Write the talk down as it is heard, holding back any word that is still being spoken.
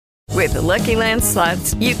With the Lucky Land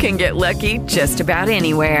Slots, you can get lucky just about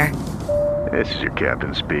anywhere. This is your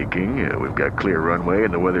captain speaking. We've got clear runway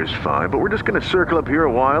and the weather's fine, but we're just going to circle up here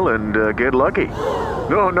a while and get lucky.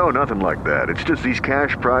 No, nothing like that. It's just these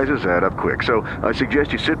cash prizes add up quick. So I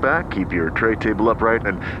suggest you sit back, keep your tray table upright,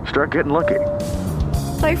 and start getting lucky.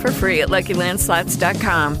 Play for free at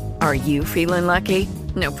LuckyLandSlots.com. Are you feeling lucky?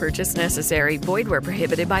 No purchase necessary. Void where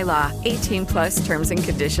prohibited by law. 18 plus terms and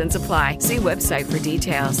conditions apply. See website for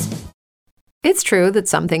details. It's true that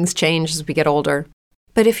some things change as we get older.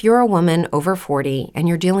 But if you're a woman over 40 and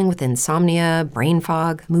you're dealing with insomnia, brain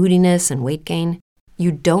fog, moodiness, and weight gain,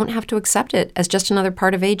 you don't have to accept it as just another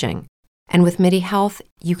part of aging. And with MIDI Health,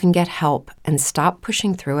 you can get help and stop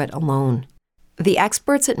pushing through it alone. The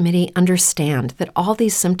experts at MIDI understand that all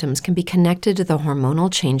these symptoms can be connected to the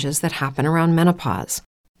hormonal changes that happen around menopause.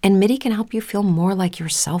 And MIDI can help you feel more like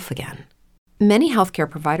yourself again. Many healthcare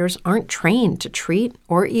providers aren't trained to treat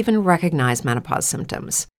or even recognize menopause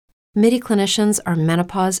symptoms. MIDI clinicians are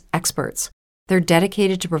menopause experts. They're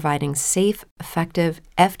dedicated to providing safe, effective,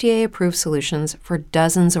 FDA-approved solutions for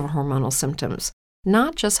dozens of hormonal symptoms,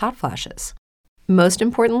 not just hot flashes. Most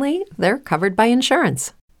importantly, they're covered by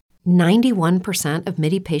insurance. 91% of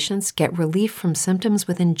MIDI patients get relief from symptoms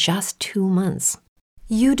within just 2 months.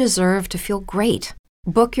 You deserve to feel great.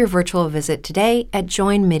 Book your virtual visit today at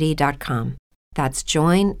joinmidi.com. That's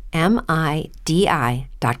joinmidi.com.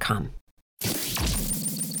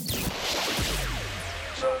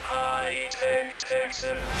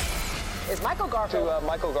 Is Michael Garfield.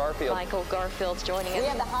 Michael Garfield. Michael Garfield's joining us. We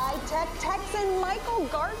have the high-tech Texan. Michael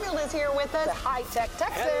Garfield is here with us. The high-tech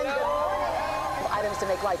Texan. Hello. Items to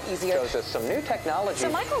make life easier. Shows us some new technology. So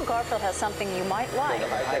Michael Garfield has something you might like. The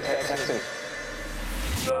high-tech Texan.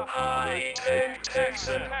 The high-tech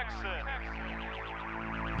Texan.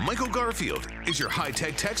 Michael Garfield is your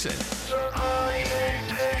high-tech Texan. The high-tech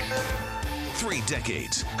Texan. 3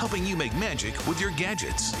 decades helping you make magic with your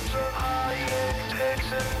gadgets. The high-tech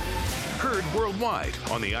Texan. Heard worldwide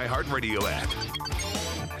on the iHeartRadio app.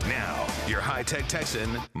 Now, your high-tech Texan,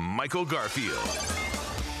 Michael Garfield.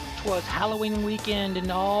 It was Halloween weekend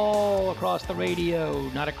and all across the radio,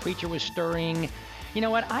 not a creature was stirring. You know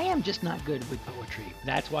what? I am just not good with poetry.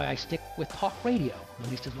 That's why I stick with talk radio, at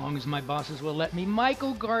least as long as my bosses will let me.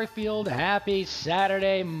 Michael Garfield, happy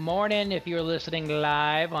Saturday morning if you're listening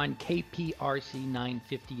live on KPRC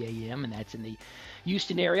 950 AM, and that's in the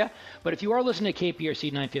Houston area. But if you are listening to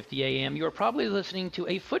KPRC 950 AM, you're probably listening to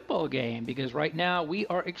a football game, because right now we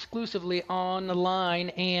are exclusively on the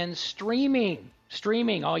line and streaming.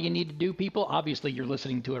 All you need to do, people, obviously you're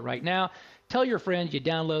listening to it right now. Tell your friends you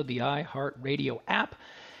download the iHeartRadio app.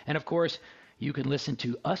 And of course, you can listen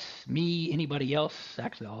to us, me, anybody else,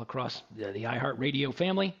 actually all across the iHeartRadio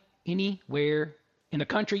family, anywhere in the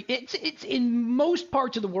country. It's in most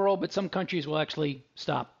parts of the world, but some countries will actually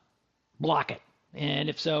block it. And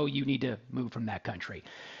if so, you need to move from that country.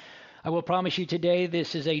 I will promise you today,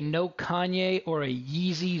 this is a no Kanye or a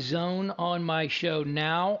Yeezy zone on my show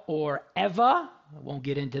now or ever. I won't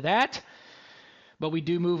get into that. But we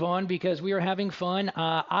do move on because we are having fun.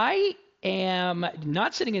 I am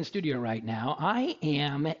not sitting in studio right now. I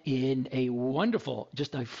am in a wonderful,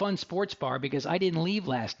 just a fun sports bar because I didn't leave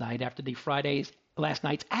last night after last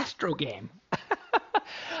night's Astro game.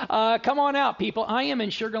 Come on out, people. I am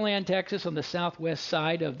in Sugar Land, Texas, on the southwest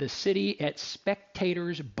side of the city at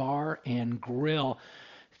Spectators Bar and Grill.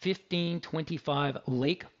 1525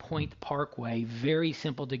 Lake Point Parkway, very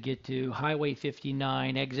simple to get to. Highway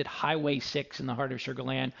 59, exit Highway 6 in the heart of Sugar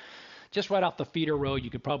Land. Just right off the feeder road. You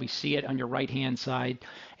could probably see it on your right-hand side,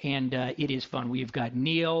 and it is fun. We've got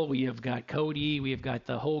Neil, we have got Cody, we have got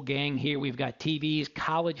the whole gang here. We've got TVs.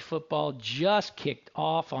 College football just kicked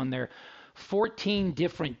off on their 14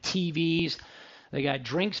 different TVs. They got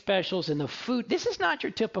drink specials and the food. This is not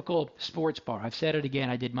your typical sports bar. I've said it again.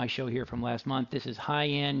 I did my show here from last month. This is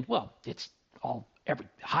high-end. Well, it's every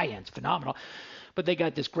high-end's phenomenal. But they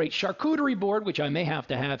got this great charcuterie board, which I may have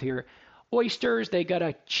to have here. Oysters. They got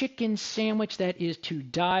a chicken sandwich that is to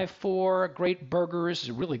die for. Great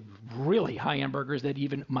burgers, really, really high-end burgers that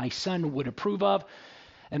even my son would approve of.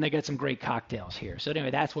 And they got some great cocktails here. So anyway,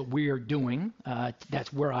 that's what we're doing.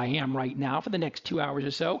 That's where I am right now for the next 2 hours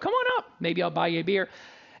or so. Come on up. Maybe I'll buy you a beer.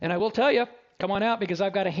 And I will tell you, come on out because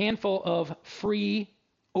I've got a handful of free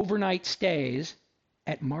overnight stays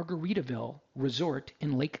at Margaritaville Resort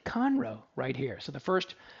in Lake Conroe right here. So the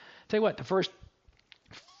first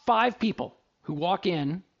 5 people who walk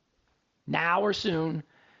in now or soon,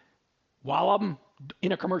 while I'm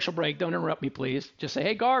in a commercial break, don't interrupt me, please. Just say,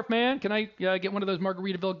 hey, Garf, man, can I get one of those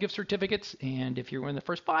Margaritaville gift certificates? And if you're one of the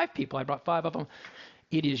first 5 people, I brought 5 of them,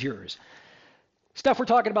 it is yours. Stuff we're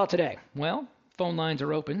talking about today. Well, phone lines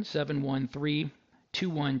are open,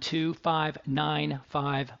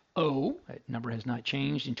 713-212-5950. That number has not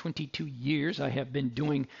changed in 22 years. I have been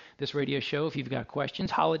doing this radio show. If you've got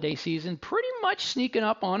questions, holiday season pretty much sneaking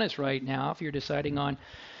up on us right now. If you're deciding on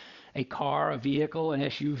a car, a vehicle, an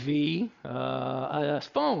SUV, a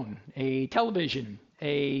phone, a television,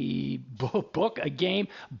 a book, a game,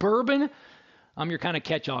 bourbon, I'm your kind of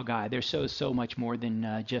catch-all guy. There's so much more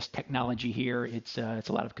than just technology here. It's a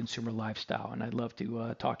lot of consumer lifestyle, and I'd love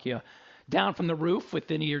to talk you down from the roof with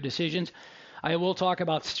any of your decisions. I will talk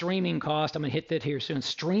about streaming costs. I'm going to hit that here soon.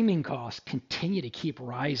 Streaming costs continue to keep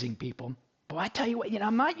rising, people. But I tell you what,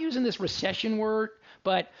 I'm not using this recession word,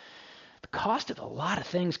 but the cost of a lot of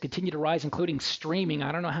things continue to rise, including streaming.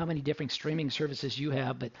 I don't know how many different streaming services you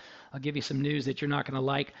have, but I'll give you some news that you're not going to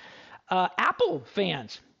like. Apple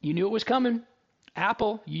fans, you knew it was coming.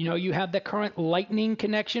 Apple, you have the current Lightning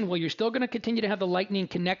connection. Well, you're still going to continue to have the Lightning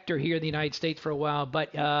connector here in the United States for a while,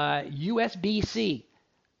 but USB-C,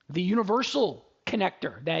 the universal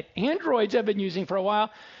connector that Androids have been using for a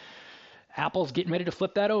while, Apple's getting ready to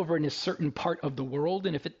flip that over in a certain part of the world,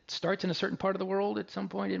 and if it starts in a certain part of the world, at some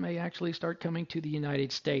point it may actually start coming to the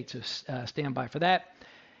United States, so stand by for that.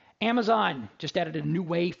 Amazon just added a new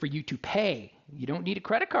way for you to pay. You don't need a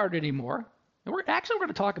credit card anymore. And we're going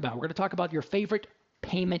to talk about your favorite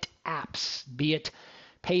payment apps, be it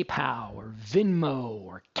PayPal or Venmo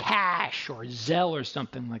or Cash or Zelle or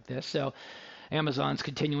something like this. So Amazon's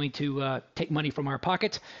continuing to take money from our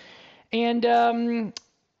pockets. And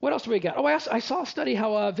what else do we got? Oh, I saw a study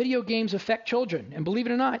how video games affect children. And believe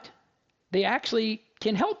it or not, they actually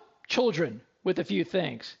can help children with a few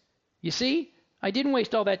things. You see? I didn't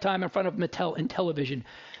waste all that time in front of Mattel and television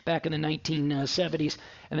back in the 1970s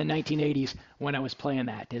and the 1980s when I was playing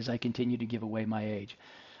that, as I continue to give away my age.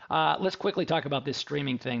 Let's quickly talk about this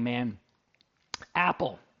streaming thing, man.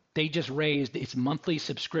 Apple, they just raised its monthly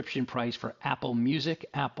subscription price for Apple Music,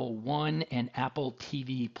 Apple One, and Apple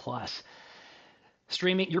TV Plus.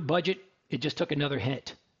 Streaming, your budget, it just took another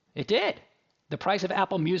hit. It did. The price of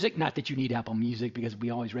Apple Music, not that you need Apple Music because we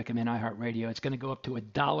always recommend iHeartRadio, it's going to go up to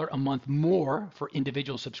 $1 a month more for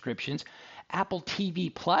individual subscriptions. Apple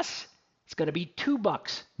TV Plus, it's going to be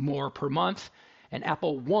 $2 more per month. And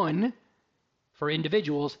Apple One for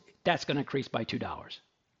individuals, that's going to increase by $2.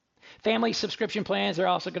 Family subscription plans are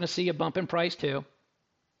also going to see a bump in price too.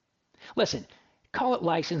 Listen, call it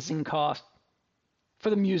licensing cost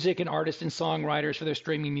for the music and artists and songwriters for their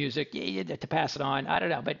streaming music to pass it on. I don't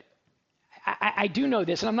know, but I do know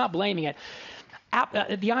this, and I'm not blaming it.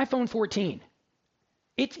 The iPhone 14,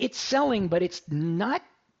 it's selling, but it's not.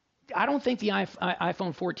 I don't think the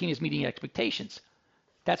iPhone 14 is meeting expectations.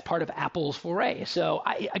 That's part of Apple's foray. So,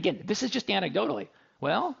 again, this is just anecdotally.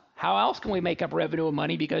 Well, how else can we make up revenue and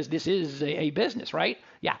money because this is a business, right?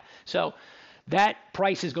 Yeah. So that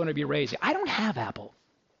price is going to be raising. I don't have Apple.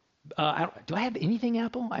 Do I have anything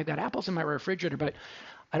Apple? I've got apples in my refrigerator, but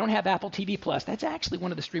I don't have Apple TV Plus. That's actually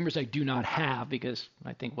one of the streamers I do not have because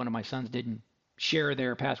I think one of my sons didn't share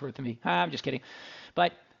their password with me. I'm just kidding.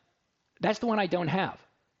 But that's the one I don't have.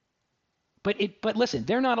 But listen,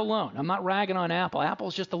 they're not alone. I'm not ragging on Apple.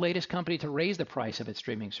 Apple's just the latest company to raise the price of its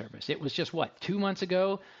streaming service. It was just, 2 months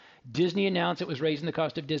ago, Disney announced it was raising the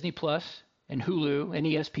cost of Disney Plus and Hulu and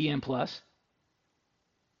ESPN Plus.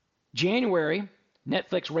 January,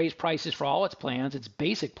 Netflix raised prices for all its plans. Its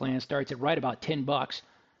basic plan starts at right about $10.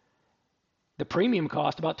 The premium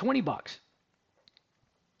cost about $20.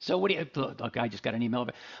 So what do you look? I just got an email.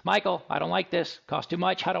 Michael, I don't like this. Cost too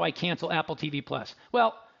much. How do I cancel Apple TV Plus?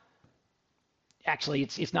 Well, actually,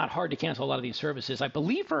 it's not hard to cancel a lot of these services. I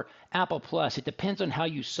believe for Apple Plus, it depends on how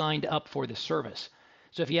you signed up for the service.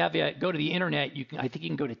 So if you have go to the internet, I think you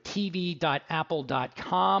can go to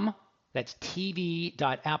tv.apple.com. That's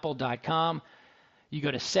tv.apple.com. You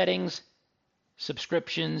go to settings,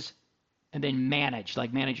 subscriptions, and then manage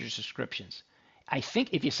your subscriptions. I think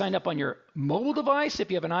if you signed up on your mobile device,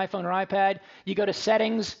 if you have an iPhone or iPad, you go to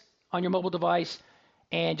settings on your mobile device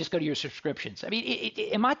and just go to your subscriptions. I mean,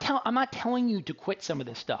 I'm not telling you to quit some of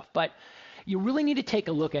this stuff, but you really need to take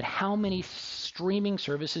a look at how many streaming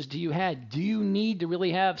services do you have. Do you need to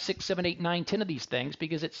really have 6, 7, 8, 9, 10 of these things?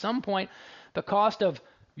 Because at some point, the cost of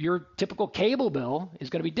your typical cable bill is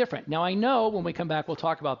going to be different. Now, I know when we come back, we'll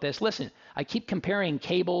talk about this. Listen, I keep comparing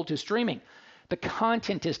cable to streaming. The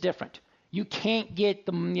content is different. You can't get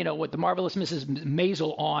the Marvelous Mrs.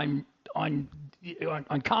 Maisel on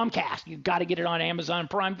Comcast. You've got to get it on Amazon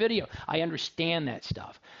Prime Video. I understand that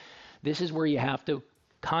stuff. This is where you have to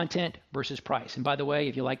content versus price. And by the way,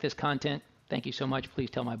 if you like this content, thank you so much. Please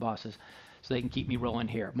tell my bosses. so they can keep me rolling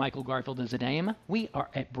here. Michael Garfield is the name. We are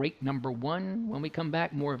at break number 1. When we come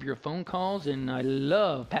back, more of your phone calls, and I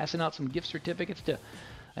love passing out some gift certificates to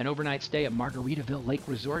an overnight stay at Margaritaville Lake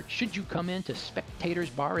Resort. Should you come in to Spectators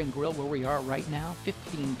Bar and Grill, where we are right now,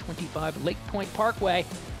 1525 Lake Point Parkway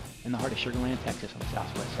in the heart of Sugar Land, Texas, on the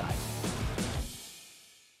southwest side.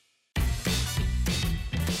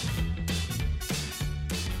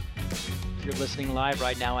 If you're listening live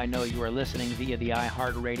right now, I know you are listening via the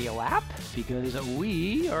iHeartRadio app, because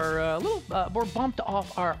we are a little more bumped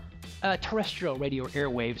off our terrestrial radio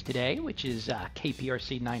airwaves today, which is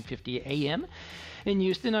KPRC 950 AM in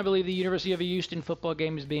Houston. I believe the University of Houston football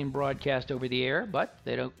game is being broadcast over the air, but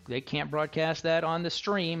they can't broadcast that on the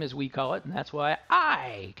stream, as we call it, and that's why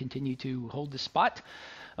I continue to hold the spot.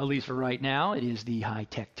 At least for right now, it is the High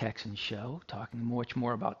Tech Texan Show, talking much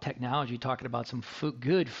more about technology, talking about some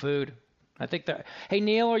good food. I think that. Hey,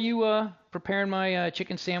 Neil, are you preparing my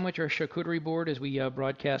chicken sandwich or charcuterie board as we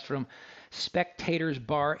broadcast from Spectators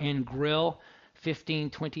Bar and Grill,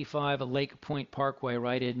 1525 Lake Point Parkway,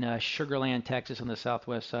 right in Sugar Land, Texas, on the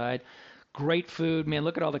southwest side? Great food, man.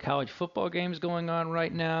 Look at all the college football games going on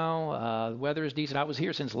right now. The weather is decent. I was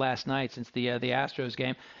here since last night, since the Astros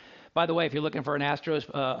game. By the way, if you're looking for an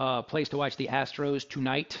Astros place to watch the Astros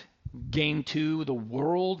tonight, Game 2, the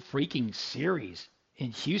World freaking Series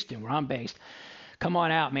in Houston, where I'm based. Come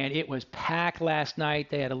on out, man. It was packed last night.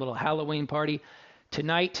 They had a little Halloween party.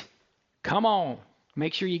 Tonight, come on.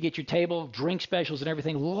 Make sure you get your table, drink specials and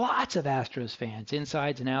everything. Lots of Astros fans,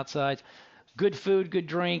 insides and outsides. Good food, good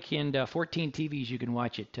drink, and 14 TVs you can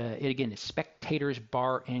watch it. Again, it's Spectators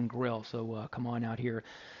Bar and Grill. So come on out here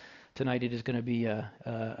tonight. It is going to be an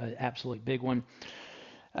absolute big one.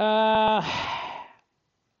 I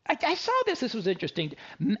saw this. This was interesting.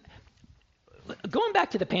 Going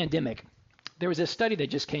back to the pandemic, there was a study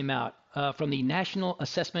that just came out from the National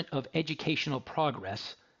Assessment of Educational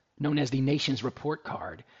Progress, known as the Nation's Report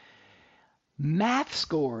Card. Math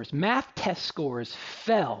test scores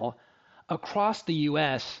fell across the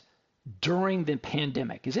U.S. during the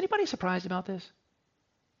pandemic. Is anybody surprised about this?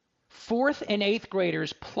 4th and 8th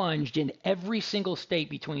graders plunged in every single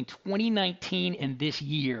state between 2019 and this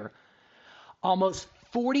year. Almost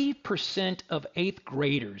 40% of 8th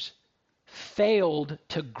graders failed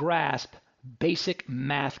to grasp basic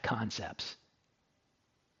math concepts.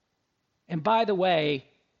 And by the way,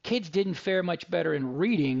 kids didn't fare much better in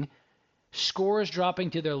reading, scores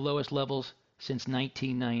dropping to their lowest levels since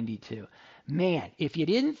 1992. Man, if you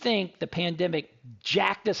didn't think the pandemic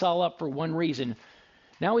jacked us all up for one reason,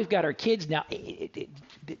 now we've got our kids now.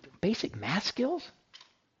 Basic math skills?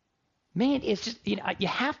 Man, it's just, you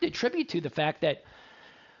have to attribute to the fact that,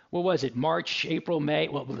 what was it, March, April, May?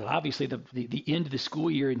 Well, obviously the end of the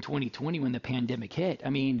school year in 2020 when the pandemic hit. I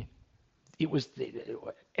mean, it was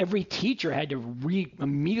every teacher had to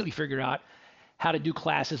immediately figure out how to do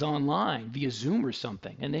classes online via Zoom or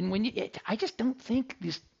something. And then I just don't think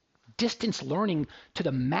this distance learning to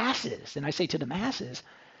the masses, and I say to the masses,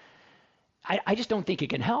 I just don't think it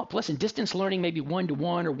can help. Listen, distance learning, maybe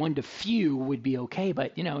one-to-one or one-to-few would be okay.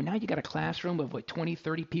 But, now you got a classroom of 20,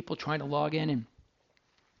 30 people trying to log in, and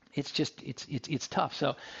it's just, it's tough.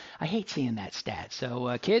 So I hate seeing that stat.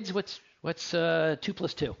 So kids, what's 2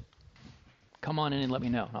 plus 2? Come on in and let me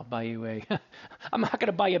know. I'll buy you I'm not going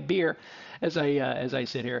to buy a beer as I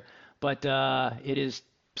sit here, but it is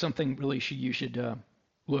something really you should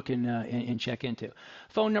look and check into.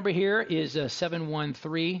 Phone number here is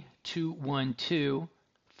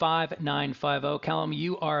 713-212-5950. Callum,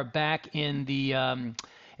 you are back in the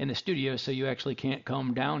studio, so you actually can't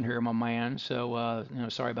come down here, my man. So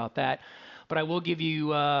sorry about that. But I will give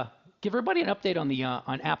everybody an update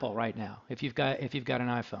on Apple right now. If you've got an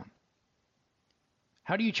iPhone,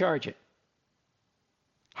 how do you charge it?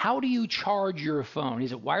 How do you charge your phone?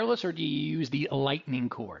 Is it wireless or do you use the Lightning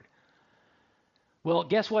cord? Well,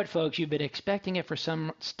 guess what, folks? You've been expecting it for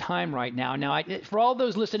some time right now. Now, for all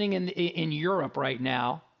those listening in Europe right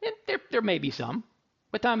now, there may be some.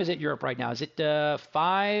 What time is it in Europe right now? Is it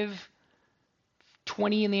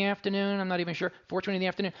 5:20 in the afternoon? I'm not even sure. 4:20 in the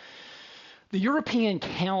afternoon. The European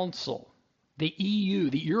Council, the EU,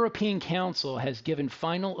 the European Council has given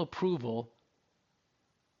final approval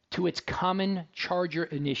to its Common Charger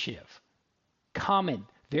Initiative. Common.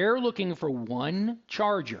 They're looking for one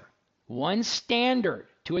charger, one standard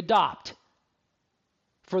to adopt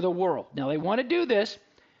for the world. Now, they want to do this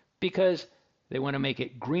because they want to make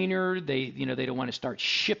it greener. They don't want to start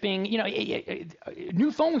shipping.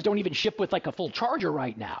 New phones don't even ship with like a full charger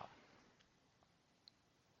right now.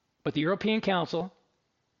 But the European Council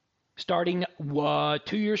starting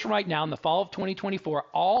 2 years from right now, in the fall of 2024,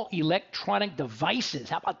 all electronic devices,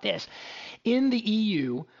 how about this, in the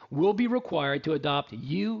EU will be required to adopt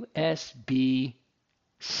USB-C,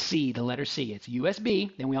 the letter C. It's USB,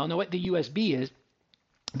 and we all know what the USB is.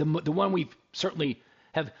 The one we've certainly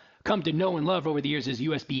have come to know and love over the years is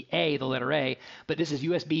USB-A, the letter A, but this is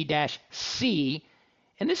USB-C,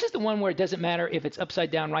 and this is the one where it doesn't matter if it's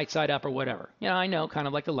upside down, right side up, or whatever. I know, kind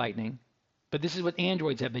of like the Lightning. But this is what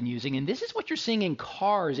Androids have been using, and this is what you're seeing in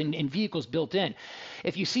cars and vehicles built in.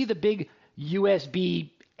 If you see the big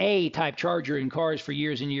USB-A type charger in cars for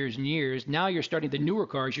years and years and years, now the newer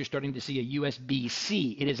cars, you're starting to see a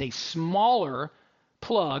USB-C. It is a smaller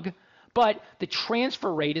plug, but the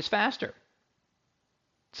transfer rate is faster.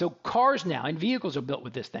 So cars now and vehicles are built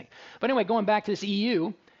with this thing. But anyway, going back to this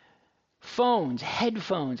EU, phones,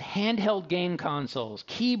 headphones, handheld game consoles,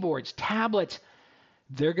 keyboards, tablets,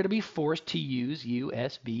 they're going to be forced to use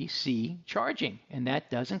USB-C charging, and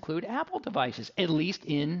that does include Apple devices, at least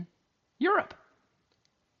in Europe.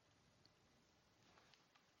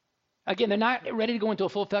 Again, they're not ready to go into a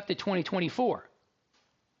full effect in 2024.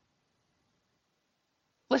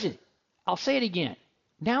 Listen, I'll say it again.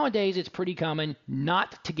 Nowadays, it's pretty common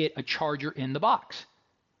not to get a charger in the box.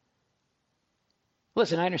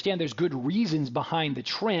 Listen, I understand there's good reasons behind the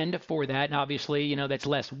trend for that, and obviously, that's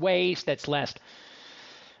less waste, that's less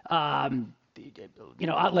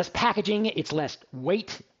less packaging, it's less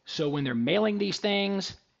weight. So when they're mailing these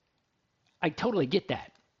things, I totally get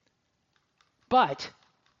that. But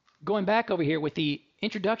going back over here with the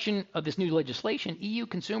introduction of this new legislation, EU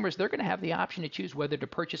consumers, they're going to have the option to choose whether to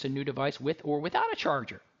purchase a new device with or without a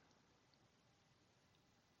charger.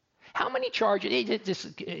 How many chargers?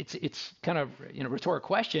 It's kind of a rhetorical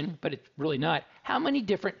question, but it's really not. How many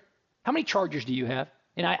chargers do you have?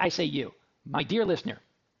 And I say you, my dear listener.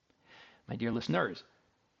 My dear listeners,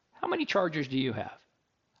 how many chargers do you have?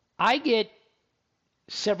 I get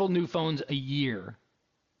several new phones a year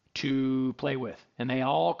to play with, and they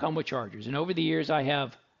all come with chargers. And over the years, I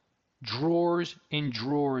have drawers and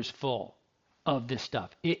drawers full of this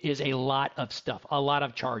stuff. It is a lot of stuff, a lot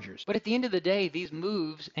of chargers. But at the end of the day, these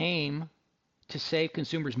moves aim to save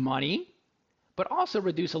consumers money, but also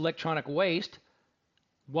reduce electronic waste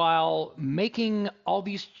while making all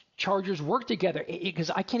these chargers work together. Because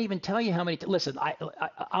I can't even tell you how many. Listen,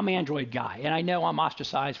 I'm an Android guy, and I know I'm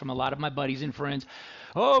ostracized from a lot of my buddies and friends.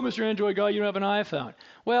 Oh, Mr. Android guy, you don't have an iPhone.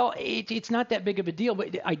 Well, it's not that big of a deal,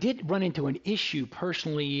 but I did run into an issue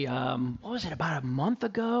personally. What was it, about a month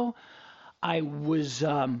ago? I was,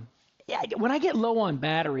 when I get low on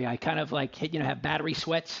battery, I kind of have battery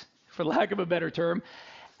sweats, for lack of a better term.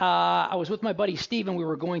 I was with my buddy Steve, and we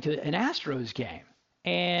were going to an Astros game.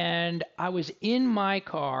 And I was in my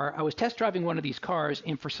car. I was test driving one of these cars,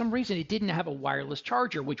 and for some reason, it didn't have a wireless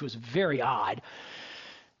charger, which was very odd.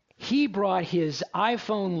 He brought his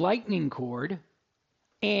iPhone Lightning cord,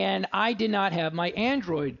 and I did not have my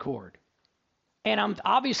Android cord. And I'm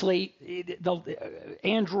obviously, the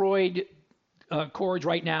Android cords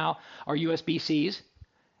right now are USB-Cs.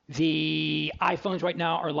 The iPhones right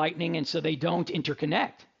now are Lightning, and so they don't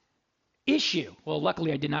interconnect. Issue. Well,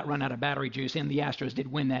 luckily I did not run out of battery juice, and the Astros did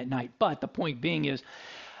win that night. But the point being is,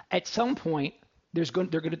 at some point, this is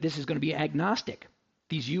going to be agnostic.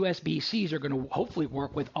 These USB-Cs are going to hopefully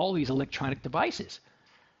work with all these electronic devices.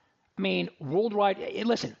 I mean, worldwide.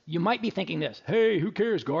 Listen, you might be thinking this. Hey, who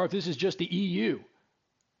cares, Garth? This is just the EU.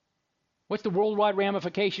 What's the worldwide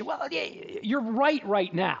ramification? Well, you're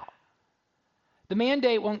right now. The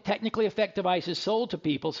mandate won't technically affect devices sold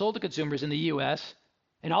to consumers in the U.S.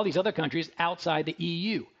 and all these other countries outside the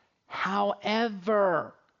EU.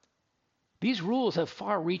 However, these rules have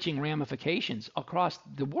far-reaching ramifications across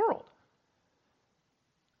the world.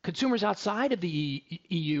 Consumers outside of the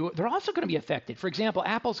EU, they're also going to be affected. For example,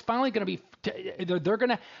 Apple's finally going to be,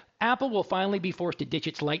 Apple will finally be forced to ditch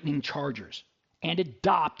its Lightning chargers and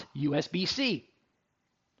adopt USB-C.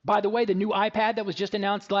 By the way, the new iPad that was just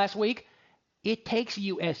announced last week, it takes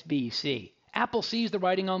USB-C. Apple sees the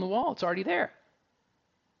writing on the wall. It's already there.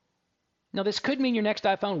 Now, this could mean your next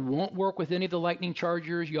iPhone won't work with any of the Lightning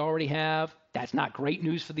chargers you already have. That's not great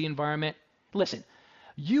news for the environment. Listen,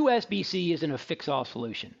 USB-C isn't a fix-all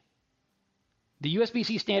solution. The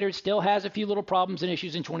USB-C standard still has a few little problems and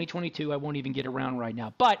issues in 2022 I won't even get around right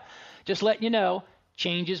now. But just letting you know,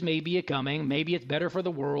 changes may be coming. Maybe it's better for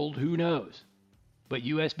the world. Who knows? But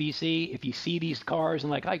USB-C, if you see these cars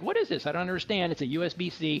and like, what is this? I don't understand. It's a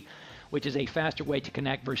USB-C, which is a faster way to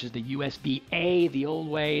connect versus the USB-A, the old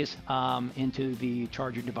ways, into the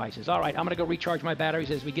charger devices. All right, I'm going to go recharge my batteries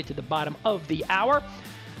as we get to the bottom of the hour.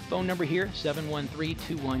 Phone number here,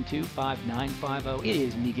 713-212-5950. It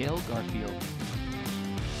is Miguel Garfield.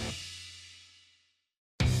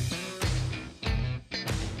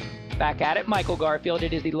 Back at it, Michael Garfield.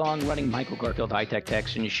 It is the long-running Michael Garfield High Tech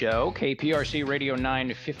Texan Show, KPRC Radio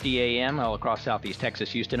 950 AM, all across Southeast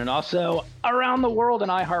Texas, Houston, and also around the world on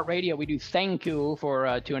iHeartRadio. We do thank you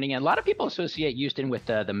for tuning in. A lot of people associate Houston with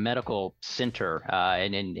the medical center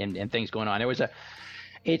and things going on. There was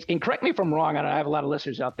and correct me if I'm wrong, and I have a lot of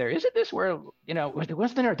listeners out there. Isn't this where,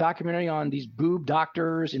 wasn't there a documentary on these boob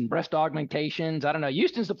doctors and breast augmentations? I don't know.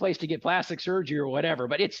 Houston's the place to get plastic surgery or whatever.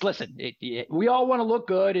 But we all want to look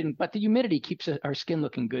good, but the humidity keeps our skin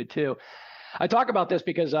looking good too. I talk about this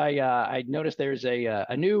because I noticed there's a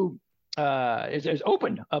new is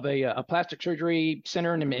open of a plastic surgery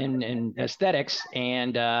center in aesthetics,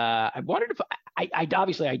 and I wanted to. I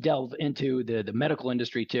obviously delve into the medical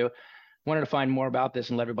industry too. Wanted to find more about this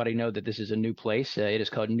and let everybody know that this is a new place. It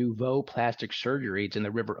is called Nouveau Plastic Surgery. It's in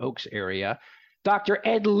the River Oaks area. Dr.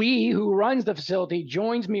 Ed Lee, who runs the facility,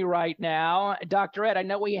 joins me right now. Dr. Ed, I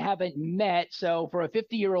know we haven't met, so for a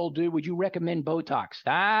 50-year-old dude, would you recommend Botox?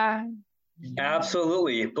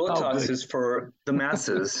 Absolutely. Botox is for the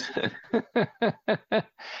masses.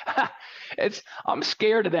 I'm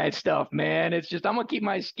scared of that stuff, man. It's just, I'm going to keep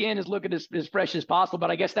my skin looking as fresh as possible. But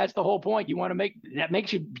I guess that's the whole point. You want to that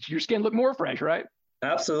makes your skin look more fresh, right?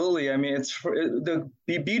 Absolutely. I mean, the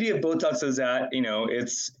beauty of Botox is that,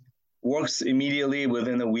 it's works immediately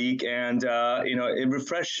within a week, and, it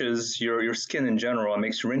refreshes your skin in general. It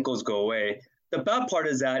makes your wrinkles go away. The bad part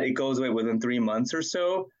is that it goes away within 3 months or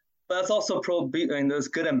so. But that's also there's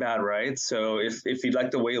good and bad, right? So if you like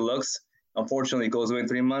the way it looks, unfortunately, it goes away in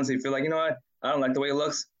 3 months. If you're like, I don't like the way it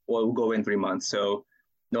looks, well, it will go away in 3 months. So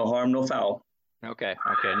no harm, no foul. Okay.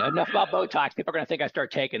 Now, enough about Botox. People are going to think I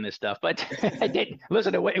start taking this stuff. But I did.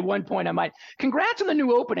 Listen, at one point I might. Congrats on the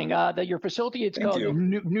new opening. Your facility, it's called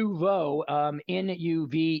Nouveau,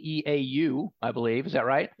 Nuveau, I believe. Is that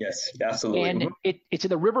right? Yes, absolutely. And it's in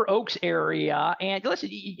the River Oaks area. And listen,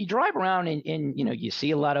 you drive around and you see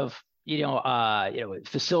a lot of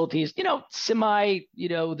facilities, semi,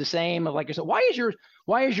 the same. Like yourself.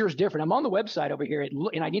 Why is yours different? I'm on the website over here,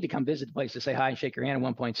 and I need to come visit the place to say hi and shake your hand at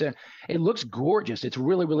one point soon. It looks gorgeous. It's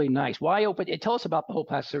really, really nice. Why open? Tell us about the whole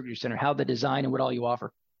plastic surgery center, how the design and what all you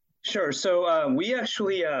offer. Sure. So we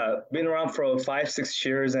actually been around for 5-6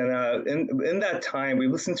 years, and in that time, we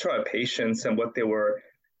listened to our patients and what they were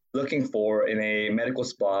looking for in a medical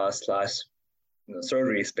spa /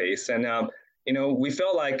 surgery space, and we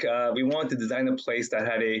felt like we wanted to design a place that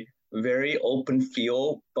had a very open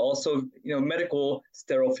feel, but also, medical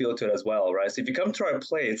sterile feel to it as well, right? So if you come to our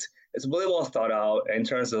place, it's really well thought out in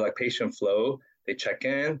terms of like patient flow. They check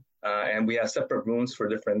in, and we have separate rooms for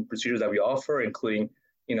different procedures that we offer, including,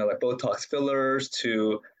 like Botox fillers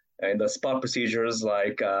to the spa procedures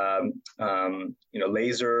like,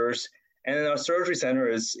 lasers. And then our surgery center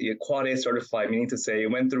is Quad A certified, meaning to say it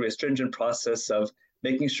went through a stringent process of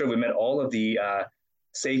making sure we met all of the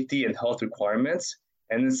safety and health requirements.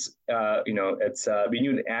 And it's, it's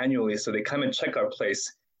renewed annually. So they come and check our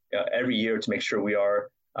place every year to make sure we are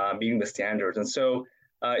meeting the standards. And so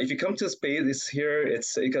if you come to the space here,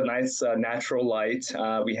 it's got nice natural light.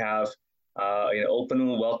 We have open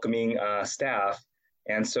and welcoming staff.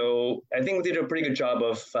 And so I think we did a pretty good job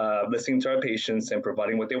of listening to our patients and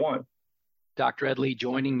providing what they want. Dr. Ed Lee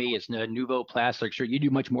joining me is Nouveau Plastic Surgery. You do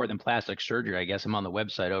much more than plastic surgery, I guess. I'm on the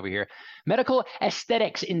website over here. Medical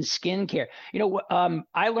aesthetics in skincare.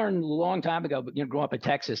 I learned a long time ago, growing up in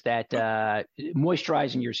Texas, that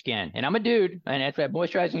moisturizing your skin. And I'm a dude, and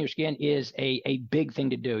moisturizing your skin is a big thing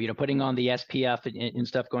to do. Putting on the SPF and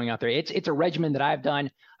stuff going out there. It's a regimen that I've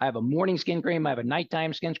done. I have a morning skin cream. I have a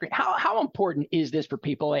nighttime skin cream. How important is this for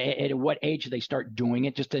people? At what age do they start doing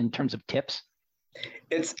it, just in terms of tips?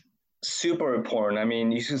 It's super important. I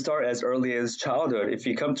mean, you should start as early as childhood. If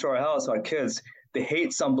you come to our house, our kids, they hate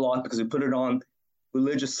sunblock because we put it on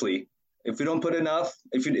religiously. If we don't put enough,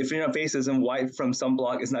 if your face isn't white from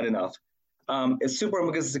sunblock, it's not enough. It's super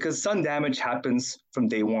important because sun damage happens from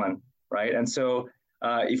day one, right? And so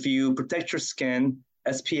if you protect your skin,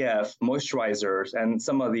 SPF, moisturizers, and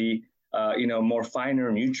some of the more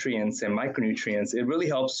finer nutrients and micronutrients, it really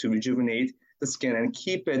helps to rejuvenate the skin and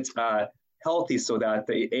keep it healthy so that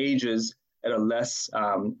it ages at a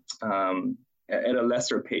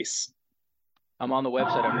lesser pace. I'm on the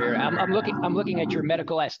website over here. I'm looking at your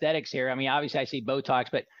medical aesthetics here. I mean, obviously I see Botox,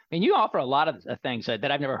 but you offer a lot of things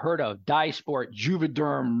that I've never heard of: Dysport,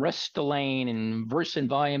 Juvederm, Restylane, and Versant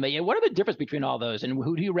Volume. What are the difference between all those, and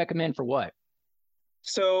who do you recommend for what?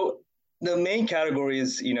 So The main category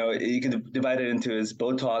is, you can divide it into is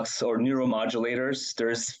Botox or neuromodulators.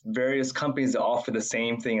 There's various companies that offer the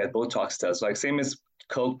same thing as Botox does. Like same as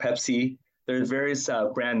Coke, Pepsi. There's various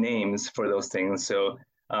brand names for those things. So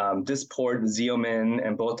Dysport, Xeomin,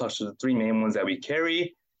 and Botox are the three main ones that we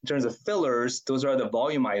carry. In terms of fillers, those are the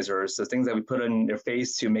volumizers, the things that we put on your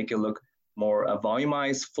face to make it look more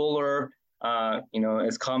volumized, fuller.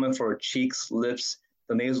 It's common for cheeks, lips,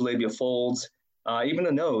 the nasolabial folds, even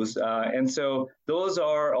the nose. And so those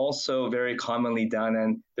are also very commonly done.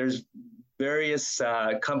 And there's various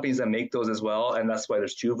companies that make those as well. And that's why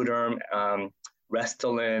there's Juvederm,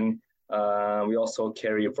 Restylane. We also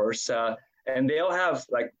carry Versa. And they all have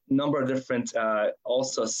like a number of different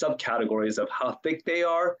also subcategories of how thick they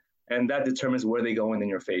are. And that determines where they go in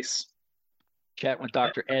your face. Chat with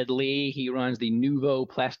Dr. Ed Lee. He runs the Nuvo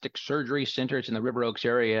Plastic Surgery Center. It's in the River Oaks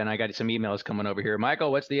area, and I got some emails coming over here.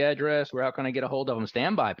 Michael, what's the address? How can I get a hold of them?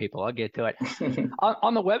 Stand by, people. I'll get to it.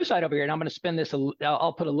 on the website over here, and I'm going to spin this.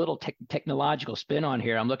 I'll put a little technological spin on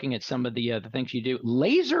here. I'm looking at some of the things you do.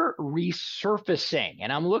 Laser resurfacing, and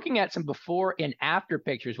I'm looking at some before and after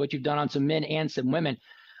pictures, what you've done on some men and some women.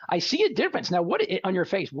 I see a difference. Now, on your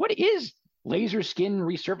face, what is laser skin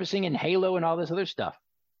resurfacing and halo and all this other stuff?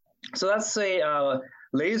 So that's a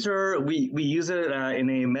laser. We use it in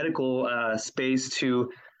a medical space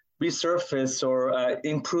to resurface or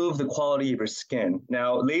improve the quality of your skin.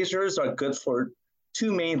 Now, lasers are good for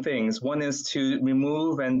two main things. One is to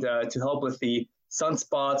remove and to help with the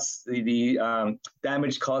sunspots, the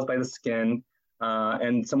damage caused by the skin,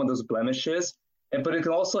 and some of those blemishes. But it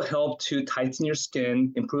can also help to tighten your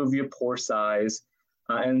skin, improve your pore size.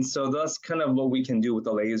 And so that's kind of what we can do with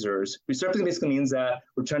the lasers. Resurfacing basically means that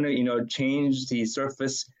we're trying to, change the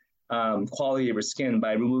surface quality of your skin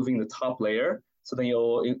by removing the top layer. So then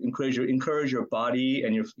you'll encourage your body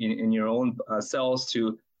and your own cells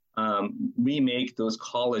to remake those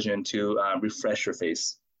collagen to refresh your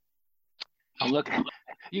face. I'm looking.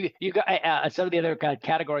 You got some of the other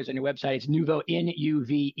categories on your website. It's Nuvo,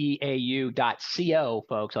 NUVEAU.co,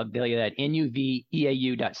 folks. I'll tell you that,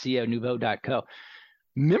 NUVEAU.co, Nuvo.co.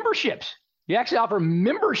 Memberships. You actually offer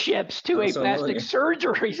memberships to a plastic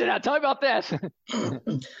surgery. So now tell me about this.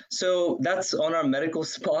 So that's on our medical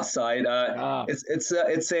spa side. It's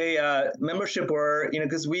a membership where,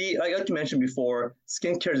 because like you mentioned before,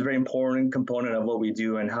 skincare is a very important component of what we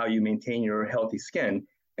do and how you maintain your healthy skin.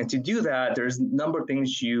 And to do that, there's a number of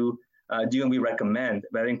things you do and we recommend.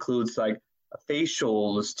 That includes like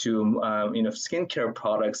facials to, skincare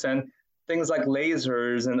products and things like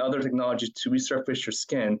lasers and other technologies to resurface your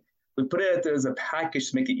skin. We put it as a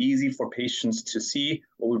package to make it easy for patients to see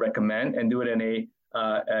what we recommend and do it in a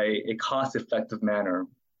cost-effective manner.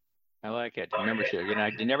 I like it. Membership. I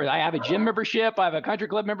have a gym membership. I have a country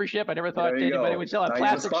club membership. I never thought anybody would sell a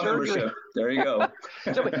plastic surgery. Membership. There you go.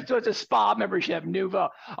 so it's a spa membership, Nuvo.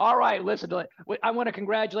 All right, listen. I want to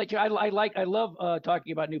congratulate you. I love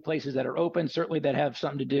talking about new places that are open. Certainly that have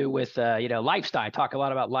something to do with lifestyle. I talk a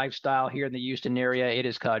lot about lifestyle here in the Houston area. It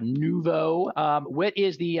is called Nuvo. What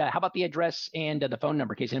is how about the address and the phone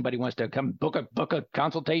number in case anybody wants to come book a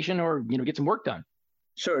consultation or get some work done?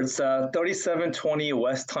 Sure. It's 3720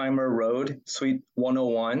 Westheimer Road, Suite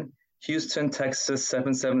 101, Houston, Texas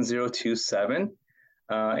 77027.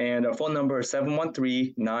 And our phone number is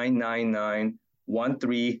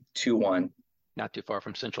 713-999-1321. Not too far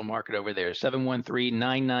from Central Market over there.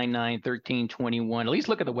 713-999-1321. At least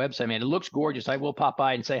look at the website, man. It looks gorgeous. I will pop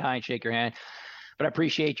by and say hi and shake your hand. But I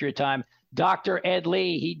appreciate your time. Dr. Ed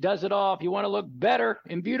Lee, he does it all. If you want to look better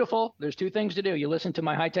and beautiful, there's two things to do. You listen to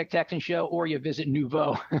my High Tech Texan show or you visit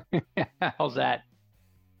Nuvo. How's that?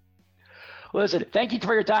 Listen, thank you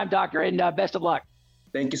for your time, Doctor, and best of luck.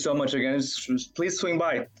 Thank you so much again. Please swing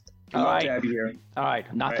by. All right. To have you here. All right.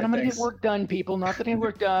 Not that I'm going to get work done, people. Not that I'm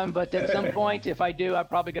going to get work done, but at some point, if I do, I'm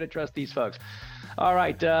probably going to trust these folks. All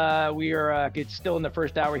right, we are it's still in the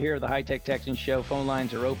first hour here of the High Tech Texan Show. Phone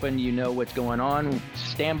lines are open. You know what's going on.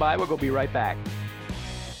 Stand by. We're going to be right back.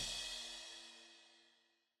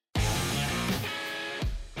 What's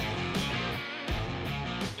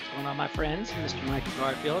going on, my friends? Mr. Michael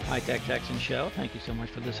Garfield, High Tech Texan Show. Thank you so much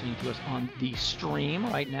for listening to us on the stream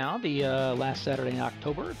right now, the last Saturday in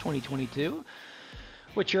October 2022.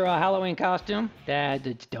 What's your Halloween costume?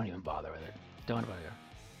 Dad, don't even bother with it. Don't bother.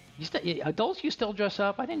 Adults, you still dress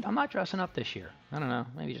up? I'm not dressing up this year. I don't know.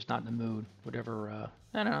 Maybe just not in the mood. Whatever.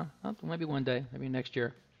 I don't know. Maybe one day. Maybe next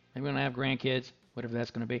year. Maybe when I have grandkids. Whatever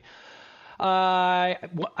that's going to be. I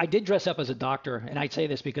did dress up as a doctor, and I say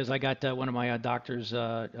this because I got one of my doctors,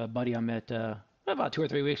 a buddy I met about 2 or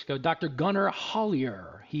 3 weeks ago, Dr. Gunnar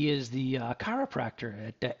Hollier. He is the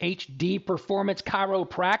chiropractor at HD Performance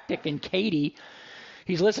Chiropractic in Katy.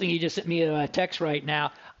 He's listening. He just sent me a text right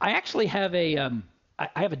now. I actually have I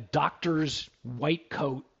have a doctor's white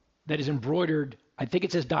coat that is embroidered. I think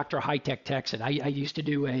it says Dr. High Tech Texan. I used to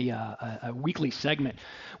do a weekly segment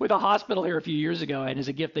with a hospital here a few years ago, and as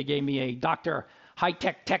a gift, they gave me a Dr. High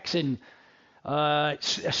Tech Texan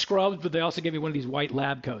scrubs, but they also gave me one of these white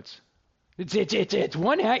lab coats. It's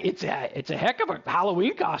a heck of a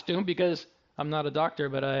Halloween costume because I'm not a doctor,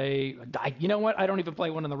 but I you know what? I don't even play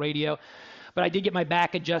one on the radio, but I did get my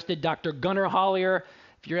back adjusted. Dr. Gunnar Hollier.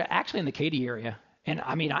 If you're actually in the Katy area, and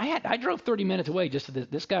I mean, I drove 30 minutes away just to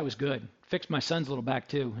this guy was good. Fixed my son's little back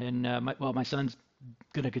too, and my son's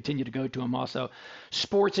going to continue to go to him also.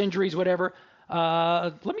 Sports injuries, whatever.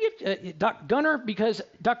 Let me get Gunnar, because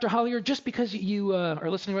Dr. Hollier, just because you are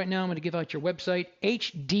listening right now, I'm going to give out your website,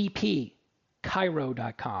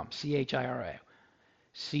 hdpchiro.com,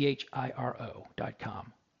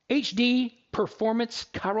 chiro.com. HD Performance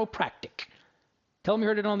Chiropractic. Tell him you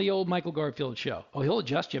heard it on the old Michael Garfield show. Oh, he'll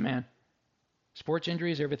adjust you, man. Sports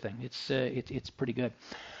injuries, everything. It's pretty good.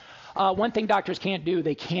 One thing doctors can't do,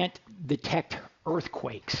 they can't detect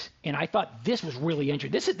earthquakes. And I thought this was really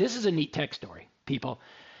interesting. This is a neat tech story, people.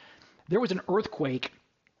 There was an earthquake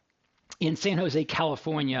in San Jose,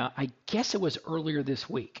 California. I guess it was earlier this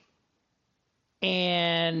week.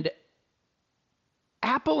 And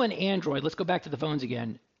Apple and Android, let's go back to the phones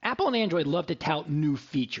again. Apple and Android love to tout new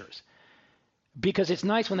features because it's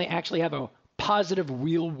nice when they actually have a positive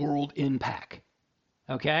real-world impact.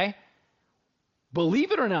 Okay?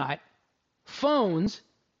 Believe it or not, phones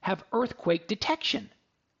have earthquake detection,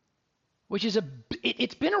 which is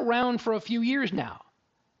it's been around for a few years now.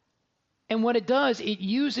 And what it does, it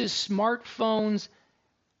uses smartphones'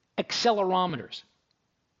 accelerometers.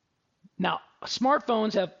 Now,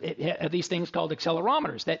 smartphones have these things called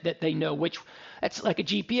accelerometers that they know which. That's like a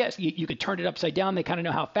GPS. You could turn it upside down. They kind of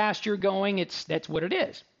know how fast you're going. That's what it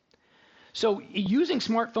is. So using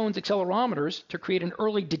smartphones' accelerometers to create an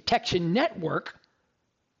early detection network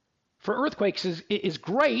for earthquakes is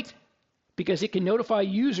great because it can notify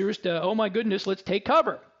users to, oh my goodness, let's take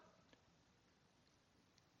cover.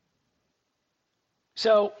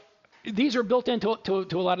 So these are built into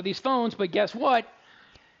a lot of these phones, but guess what?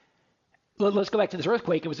 Let's go back to this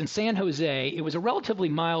earthquake. It was in San Jose. It was a relatively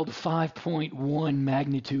mild 5.1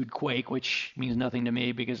 magnitude quake, which means nothing to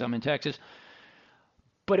me because I'm in Texas.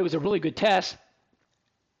 But it was a really good test.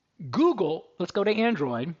 Google, let's go to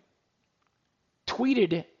Android,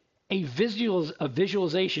 tweeted a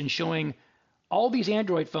visualization showing all these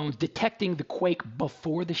Android phones detecting the quake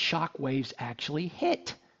before the shock waves actually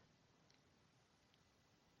hit.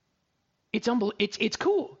 It's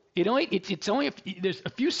cool. It's only there's a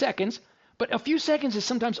few seconds, but a few seconds is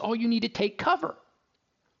sometimes all you need to take cover.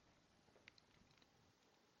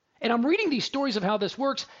 And I'm reading these stories of how this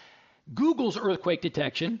works. Google's earthquake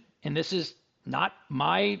detection, and this is not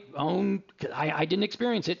my own, I didn't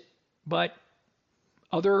experience it, but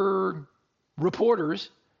other reporters,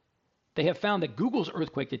 they have found that Google's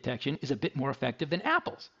earthquake detection is a bit more effective than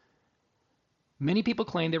Apple's. Many people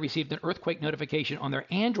claim they received an earthquake notification on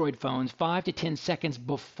their Android phones 5 to 10 seconds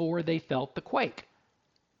before they felt the quake.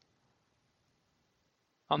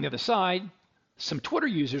 On the other side, some Twitter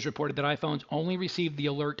users reported that iPhones only received the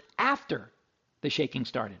alert after the shaking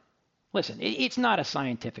started. Listen, it's not a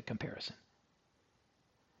scientific comparison.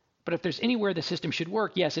 But if there's anywhere the system should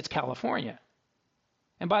work, yes, it's California.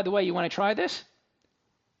 And by the way, you want to try this?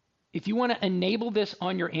 If you want to enable this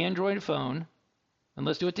on your Android phone, and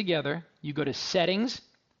let's do it together, you go to Settings,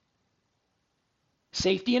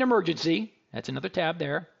 Safety and Emergency, that's another tab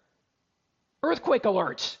there, Earthquake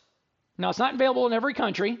Alerts. Now, it's not available in every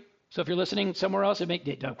country, so if you're listening somewhere else,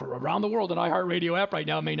 around the world, an iHeartRadio app right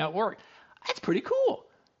now may not work. That's pretty cool.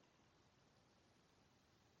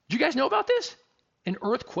 Do you guys know about this? An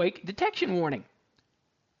earthquake detection warning.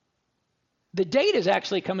 The data is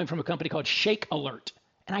actually coming from a company called Shake Alert.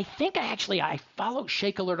 And I think I follow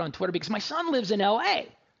Shake Alert on Twitter because my son lives in LA.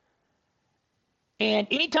 And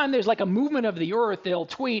anytime there's like a movement of the earth, they'll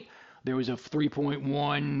tweet, there was a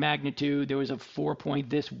 3.1 magnitude, there was a 4 point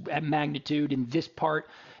this magnitude in this part.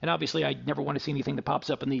 And obviously I never want to see anything that pops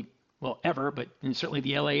up in ever, but in certainly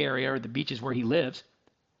the LA area or the beaches where he lives.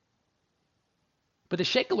 But the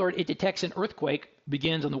Shake Alert, it detects an earthquake,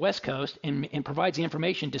 begins on the West Coast, and provides the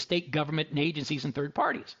information to state government and agencies and third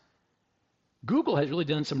parties. Google has really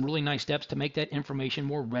done some really nice steps to make that information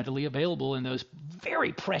more readily available in those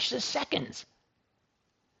very precious seconds.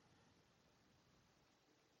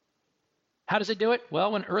 How does it do it?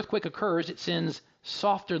 Well, when an earthquake occurs, it sends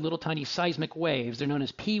softer little tiny seismic waves. They're known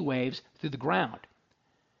as P waves through the ground.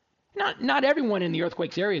 Not everyone in the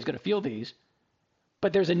earthquake's area is going to feel these,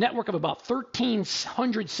 but there's a network of about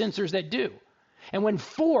 1,300 sensors that do. And when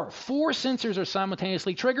four sensors are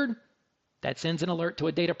simultaneously triggered, that sends an alert to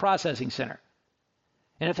a data processing center.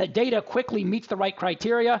 And if that data quickly meets the right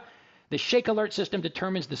criteria, the Shake Alert system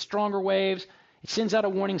determines the stronger waves. It sends out a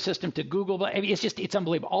warning system to Google. I mean, it's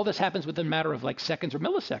unbelievable. All this happens within a matter of like seconds or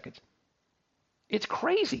milliseconds. It's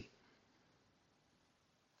crazy.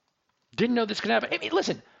 Didn't know this could happen. I mean,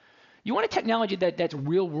 listen, you want a technology that's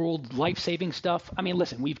real-world life-saving stuff? I mean,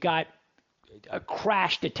 listen, we've got a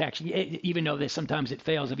crash detection, even though sometimes it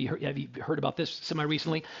fails. Have you heard about this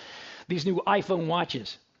semi-recently? These new iPhone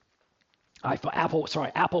watches,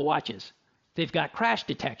 Apple watches, they've got crash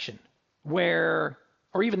detection or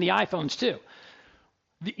even the iPhones too.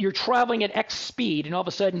 You're traveling at X speed and all of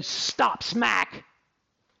a sudden stop, smack.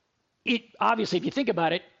 It obviously, if you think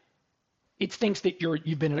about it, it thinks that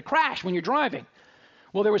you've been in a crash when you're driving.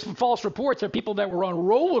 Well, there were some false reports of people that were on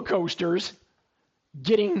roller coasters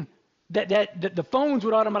getting that the phones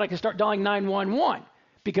would automatically start dialing 911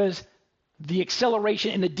 because the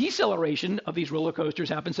acceleration and the deceleration of these roller coasters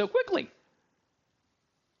happen so quickly.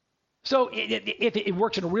 So if it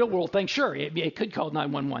works in a real world thing, sure, it could call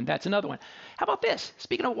 911. That's another one. How about this?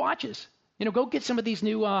 Speaking of watches, go get some of these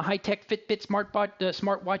new high-tech Fitbit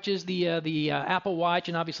smartwatches, the Apple Watch,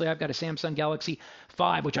 and obviously I've got a Samsung Galaxy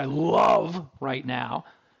 5, which I love right now.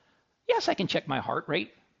 Yes, I can check my heart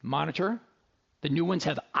rate monitor. The new ones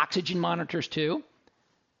have oxygen monitors too.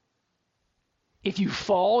 If you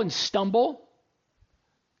fall and stumble,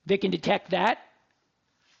 they can detect that.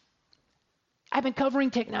 I've been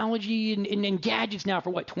covering technology and gadgets now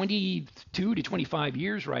for 22 to 25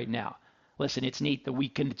 years right now. Listen, it's neat that we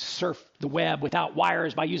can surf the web without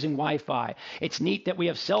wires by using Wi-Fi. It's neat that we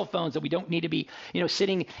have cell phones that we don't need to be,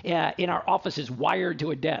 sitting in our offices wired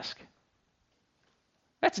to a desk.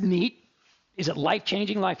 That's neat. Is it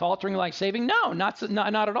life-changing, life-altering, life-saving? No, not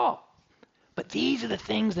at all. But these are the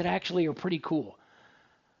things that actually are pretty cool.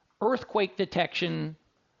 Earthquake detection,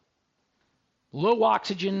 low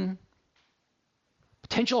oxygen,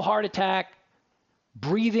 potential heart attack,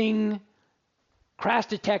 breathing, crash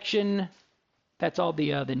detection. That's all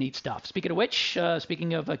the neat stuff. Speaking of which,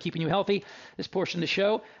 speaking of keeping you healthy, this portion of the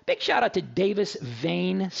show, big shout out to Davis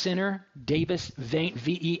Vein Center, Davis Vein,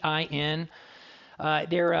 V-E-I-N.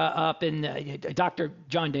 They're up in Dr.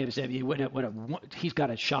 John Davis. He's got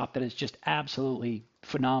a shop that is just absolutely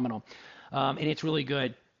phenomenal, and it's really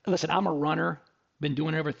good. Listen, I'm a runner. Been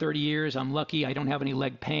doing it over 30 years. I'm lucky. I don't have any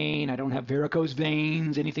leg pain. I don't have varicose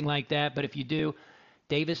veins, anything like that. But if you do,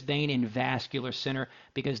 Davis Vein and Vascular Center,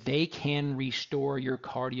 because they can restore your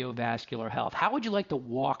cardiovascular health. How would you like to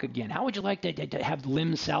walk again? How would you like to have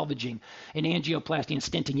limb salvaging and angioplasty and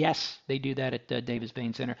stenting? Yes, they do that at Davis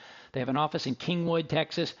Vein Center. They have an office in Kingwood,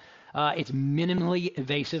 Texas. It's minimally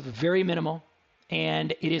invasive, very minimal,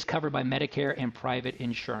 and it is covered by Medicare and private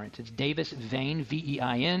insurance. It's Davis Vein,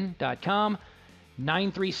 VEIN.com,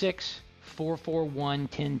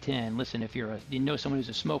 936-441-1010. Listen, if you know someone who's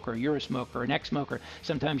a smoker, you're a smoker, an ex-smoker,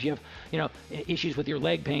 sometimes you have, issues with your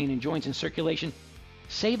leg pain and joints and circulation.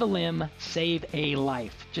 Save a limb, save a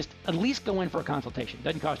life. Just at least go in for a consultation.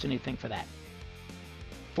 Doesn't cost you anything for that.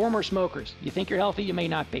 Former smokers, you think you're healthy, you may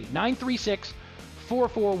not be.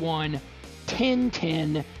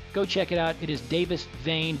 936-441-1010. Go check it out. It is Davis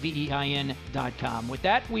Vein, VEIN.com. With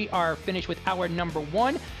that, we are finished with hour number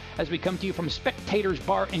 1. As we come to you from Spectators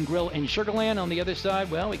Bar and Grill in Sugar Land. On the other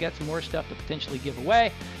side, well, we got some more stuff to potentially give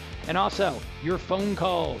away. And also, your phone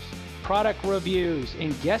calls, product reviews.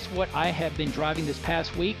 And guess what I have been driving this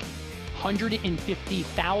past week?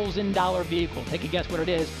 $150,000 vehicle. Take a guess what it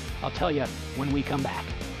is. I'll tell you when we come back.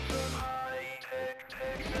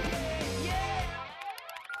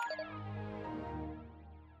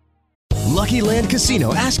 Lucky Land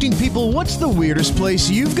Casino, asking people, what's the weirdest place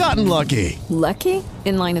you've gotten lucky? Lucky?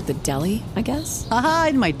 In line at the deli, I guess? Aha,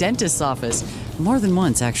 in my dentist's office. More than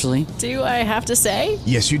once, actually. Do I have to say?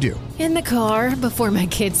 Yes, you do. In the car before my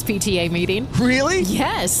kids' PTA meeting. Really?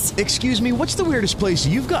 Yes. Excuse me, what's the weirdest place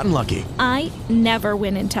you've gotten lucky? I never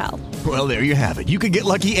win and tell. Well, there you have it. You can get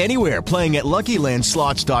lucky anywhere, playing at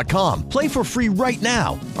LuckyLandSlots.com. Play for free right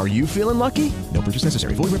now. Are you feeling lucky? No purchase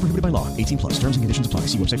necessary. Void where prohibited by law. 18+. Terms and conditions apply.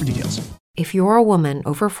 See website for details. If you're a woman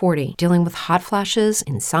over 40 dealing with hot flashes,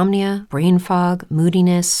 insomnia, brain fog,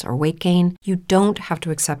 moodiness, or weight gain, you don't have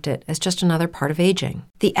to accept it as just another part of aging.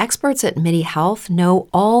 The experts at MIDI Health know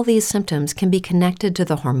all these symptoms can be connected to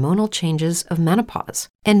the hormonal changes of menopause.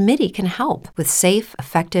 And MIDI can help with safe,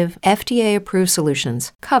 effective, FDA-approved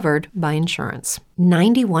solutions covered by insurance.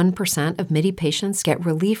 91% of MIDI patients get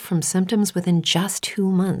relief from symptoms within just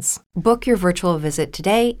 2 months. Book your virtual visit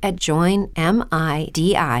today at joinmidi.com.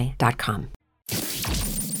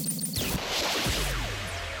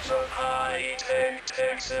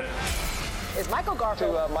 Is Michael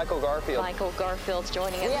Garfield. To Michael Garfield. Michael Garfield's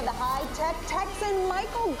joining us. We have the high-tech Texan.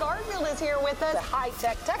 Michael Garfield is here with us. The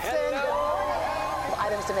high-tech Texan. Hello.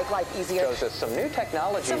 Items to make life easier. Shows us some new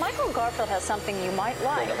technology. So Michael Garfield has something you might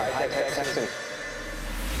like. The high-tech Texan.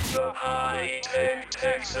 The high-tech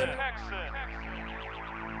Texan.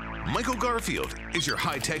 Michael Garfield is your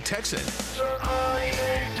high-tech Texan.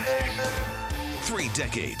 3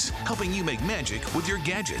 decades helping you make magic with your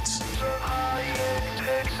gadgets.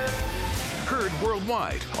 Heard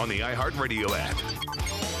worldwide on the iHeartRadio app.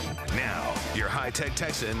 Now, your high-tech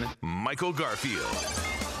Texan, Michael Garfield.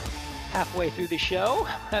 Halfway through the show.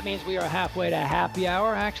 That means we are halfway to happy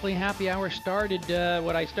hour. Actually, happy hour started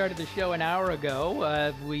when I started the show an hour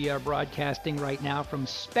ago. We are broadcasting right now from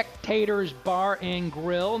Spectators Bar and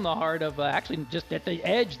Grill in the heart of, actually just at the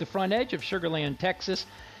edge, the front edge of Sugar Land, Texas.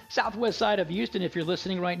 Southwest side of Houston, if you're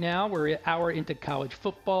listening right now. We're an hour into college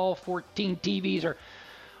football. 14 TVs are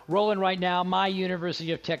rolling right now. My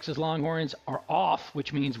University of Texas Longhorns are off,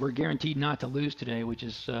 which means we're guaranteed not to lose today, which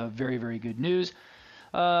is very, very good news.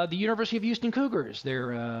 The University of Houston Cougars,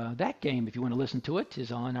 that game, if you want to listen to it,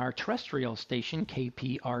 is on our terrestrial station,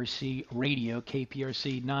 KPRC Radio,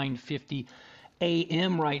 KPRC 950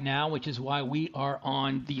 AM right now, which is why we are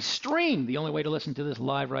on the stream. The only way to listen to this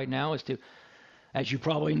live right now is to, as you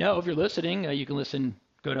probably know, if you're listening, you can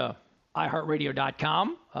go to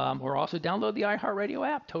iHeartRadio.com or also download the iHeartRadio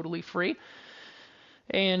app, totally free.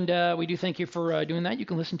 And we do thank you for doing that. You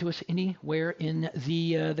can listen to us anywhere in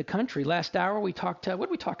the country. Last hour we talked, what did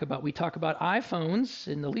we talk about? We talked about iPhones,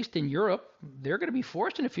 and at least in Europe, they're going to be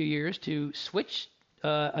forced in a few years to switch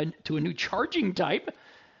to a new charging type.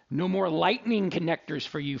 No more lightning connectors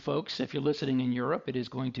for you folks. If you're listening in Europe, it is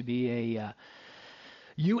going to be a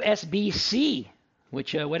USB-C,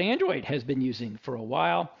 which what Android has been using for a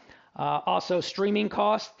while. Also, streaming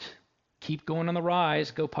costs keep going on the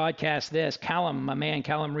rise. Go podcast this. Callum, my man,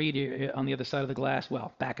 Callum Reed on the other side of the glass.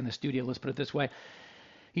 Well, back in the studio, let's put it this way.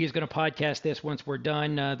 He is going to podcast this once we're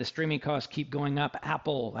done. The streaming costs keep going up.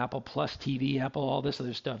 Apple Plus TV, Apple, all this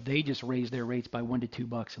other stuff. They just raised their rates by $1 to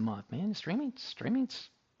 $2 a month. Man, streaming's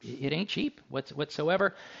it ain't cheap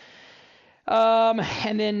whatsoever.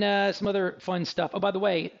 And then some other fun stuff. Oh, by the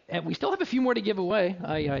way, we still have a few more to give away.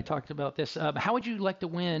 I talked about this. How would you like to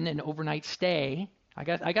win an overnight stay? I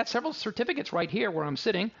got several certificates right here where I'm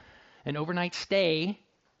sitting. An overnight stay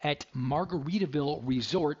at Margaritaville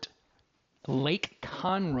Resort, Lake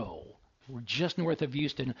Conroe. We're just north of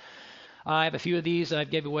Houston. I have a few of these. I've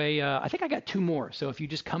gave away. I think I got 2 more. So if you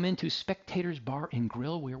just come into Spectators Bar and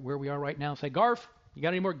Grill, where we are right now, say, Garf, you got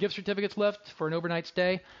any more gift certificates left for an overnight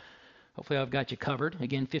stay? Hopefully I've got you covered.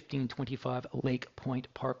 Again, 1525 Lake Point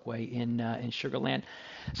Parkway in Sugar Land.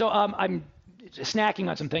 So I'm snacking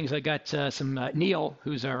on some things. I got some Neil,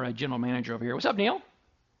 who's our general manager over here. What's up, Neil?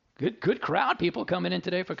 Good crowd, people coming in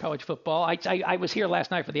today for college football. I was here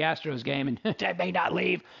last night for the Astros game, and I may not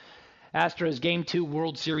leave. Astros Game 2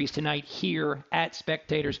 World Series tonight here at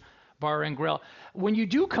Spectators Bar and Grill. When you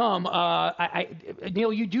do come,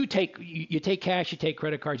 Neil, you take cash, you take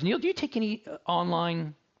credit cards. Neil, do you take any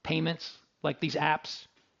online payments like these apps,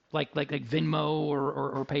 like Venmo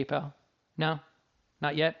or PayPal? No,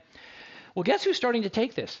 not yet. Well, guess who's starting to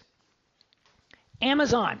take this?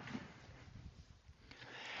 Amazon.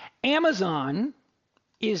 Amazon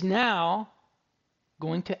is now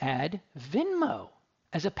going to add Venmo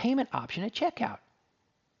as a payment option at checkout.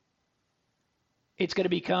 It's going to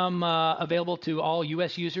become available to all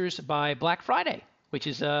U.S. users by Black Friday, which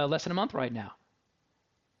is less than a month right now.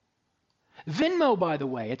 Venmo, by the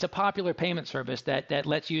way, it's a popular payment service that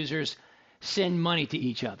lets users send money to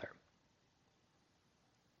each other.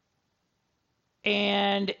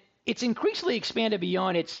 And it's increasingly expanded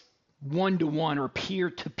beyond its one-to-one or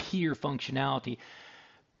peer-to-peer functionality,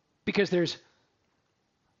 because there's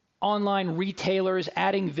online retailers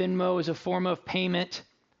adding Venmo as a form of payment,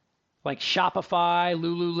 like Shopify,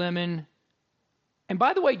 Lululemon. And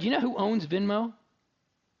by the way, do you know who owns Venmo?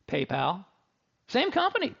 PayPal. Same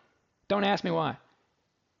company. Don't ask me why.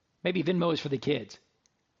 Maybe Venmo is for the kids.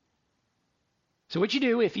 So what you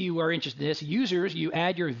do if you are interested in this, users, you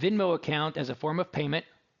add your Venmo account as a form of payment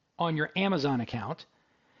on your Amazon account.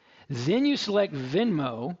 Then you select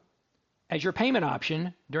Venmo as your payment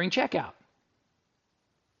option during checkout.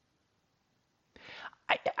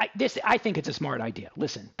 I think it's a smart idea.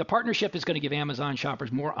 Listen, the partnership is going to give Amazon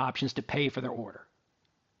shoppers more options to pay for their order.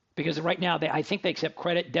 Because right now, I think they accept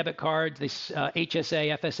credit, debit cards,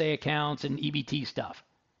 HSA, FSA accounts, and EBT stuff.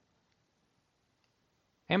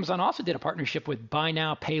 Amazon also did a partnership with Buy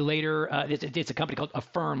Now, Pay Later. It's a company called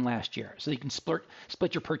Affirm last year. So you can split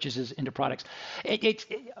your purchases into products.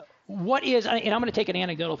 What is, and I'm going to take an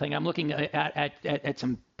anecdotal thing. I'm looking at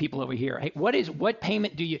some people over here. Hey, what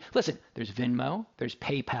payment do you, listen, there's Venmo, there's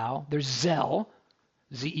PayPal, there's Zelle,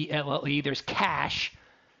 Zelle, there's Cash,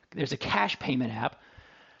 there's a cash payment app.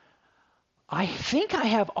 I think I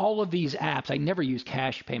have all of these apps. I never use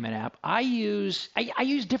cash payment app. I use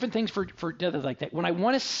different things for other like that. When I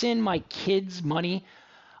want to send my kids money,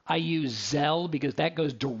 I use Zelle because that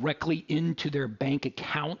goes directly into their bank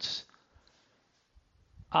accounts.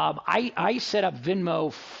 I set up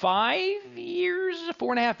Venmo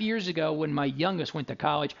 4.5 years ago when my youngest went to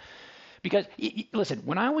college. Because, listen,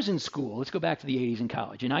 when I was in school, let's go back to the 80s in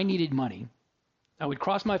college, and I needed money, I would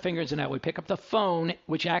cross my fingers and I would pick up the phone,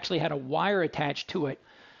 which actually had a wire attached to it,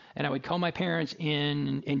 and I would call my parents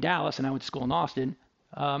in Dallas, and I went to school in Austin.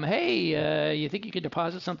 Hey, you think you could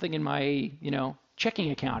deposit something in my,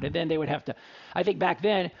 checking account? And then they would have to, I think back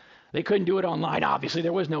then, they couldn't do it online. Obviously,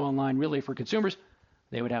 there was no online really for consumers.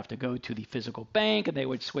 They would have to go to the physical bank, and they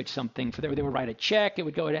would switch something for there. They would write a check. It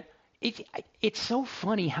would go to. It's so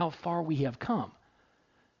funny how far we have come.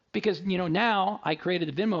 Because, now I created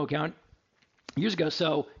a Venmo account years ago.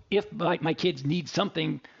 So if my kids need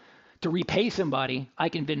something to repay somebody, I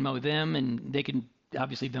can Venmo them, and they can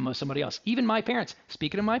obviously Venmo somebody else. Even my parents.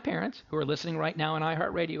 Speaking of my parents, who are listening right now on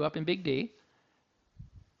iHeartRadio up in Big D,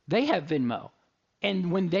 they have Venmo.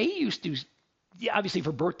 And when they used to, obviously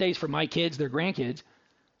for birthdays for my kids, their grandkids,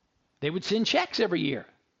 they would send checks every year.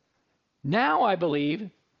 Now I believe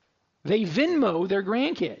they Venmo their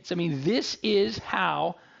grandkids. I mean, this is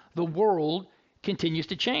how the world continues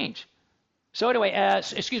to change. So anyway,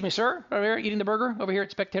 excuse me, sir, over here eating the burger over here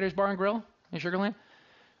at Spectators Bar and Grill in Sugar Land.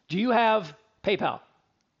 Do you have PayPal?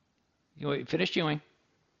 You finished chewing?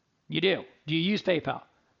 You do. Do you use PayPal?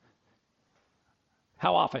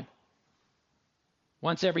 How often?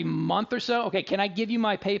 Once every month or so? Okay, can I give you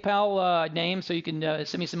my PayPal name so you can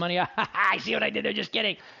send me some money? I see what I did there, just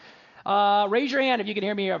kidding. Raise your hand if you can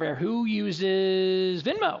hear me over here. Who uses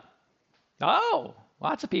Venmo? Oh,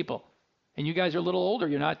 lots of people. And you guys are a little older.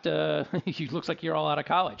 You're not, it looks like you're all out of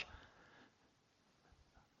college.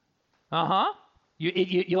 Uh-huh.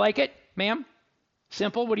 You like it, ma'am?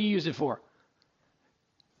 Simple. What do you use it for?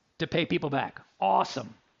 To pay people back.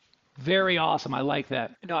 Awesome. Very awesome. I like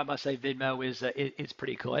that. No, I must say Venmo is it's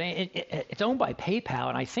pretty cool. It's owned by PayPal,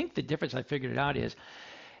 and I think the difference, I figured it out, is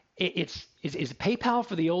it's PayPal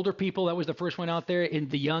for the older people. That was the first one out there. In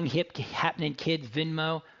the young, hip, happening kids,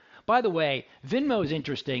 Venmo. By the way, Venmo is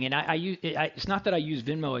interesting, and it's not that I use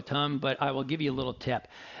Venmo a ton, but I will give you a little tip.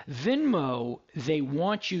 Venmo, they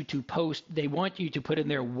want you to put in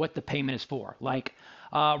there what the payment is for, like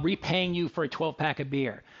repaying you for a 12-pack of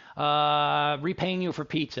beer, repaying you for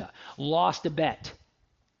pizza, lost a bet.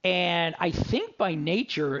 And I think by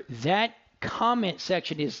nature, that comment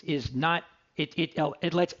section is not,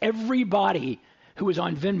 it lets everybody who is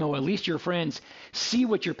on Venmo, at least your friends, see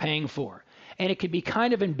what you're paying for. And it could be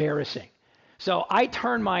kind of embarrassing. So I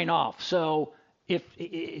turn mine off. So if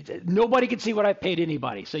nobody can see what I've paid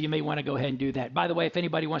anybody. So you may want to go ahead and do that. By the way, if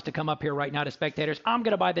anybody wants to come up here right now to Spectators, I'm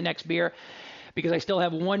going to buy the next beer because I still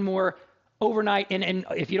have one more overnight. And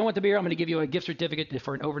if you don't want the beer, I'm going to give you a gift certificate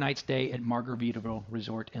for an overnight stay at Margaritaville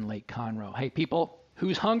Resort in Lake Conroe. Hey, people,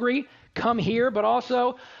 who's hungry, come here. But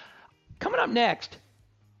also, coming up next,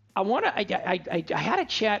 I had a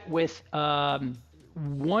chat with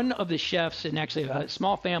one of the chefs and actually a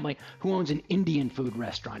small family who owns an Indian food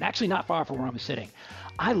restaurant, actually not far from where I'm sitting.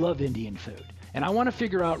 I love Indian food, and I want to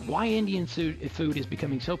figure out why Indian food is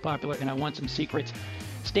becoming so popular, and I want some secrets.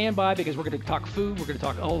 Stand by, because we're going to talk food. We're going to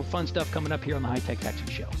talk all the fun stuff coming up here on the High Tech Texan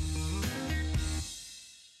Show.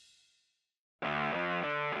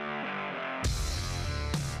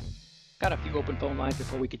 Got a few open phone lines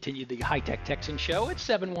before we continue the High Tech Texan Show. It's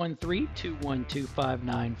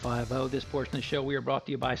 713-212-5950. This portion of the show, we are brought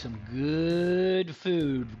to you by some good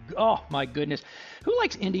food. Oh, my goodness. Who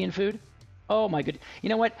likes Indian food? Oh, my goodness. You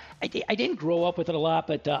know what? I didn't grow up with it a lot,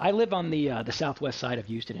 but I live on the southwest side of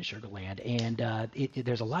Houston in Sugar Land, and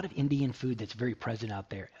there's a lot of Indian food that's very present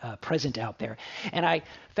out there. And I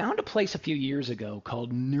found a place a few years ago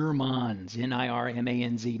called Nirman's,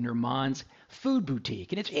 Nirmanz, Nirman's Food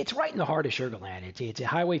Boutique, and it's right in the heart of Sugar Land. It's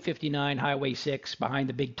Highway 59, Highway 6, behind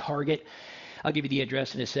the big Target. I'll give you the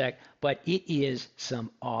address in a sec, but it is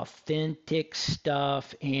some authentic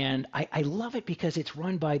stuff, and I love it because it's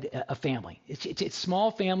run by a family. It's a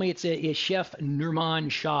small family. It's a Chef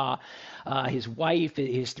Nirman Shah, his wife,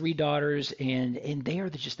 his 3 daughters, and they are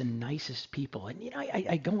just the nicest people. And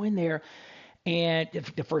I go in there, and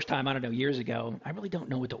the first time, I don't know, years ago, I really don't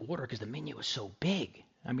know what to order because the menu is so big.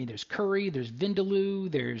 I mean, there's curry, there's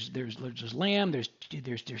vindaloo, there's lamb, there's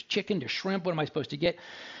chicken, there's shrimp. What am I supposed to get?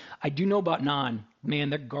 I do know about naan.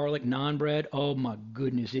 Man, that garlic naan bread, oh my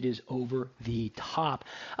goodness, it is over the top.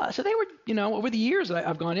 So they were, over the years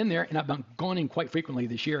I've gone in there, and I've gone in quite frequently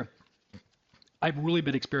this year. I've really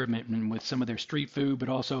been experimenting with some of their street food, but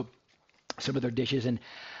also some of their dishes. And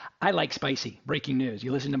I like spicy. Breaking news.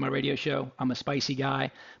 You listen to my radio show, I'm a spicy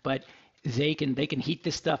guy, but they can heat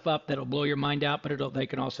this stuff up that'll blow your mind out, but they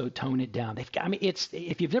can also tone it down. If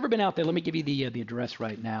you've never been out there, let me give you the address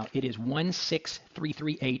right now. It is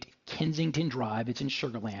 16338 Kensington Drive. It's in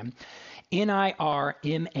Sugar Land.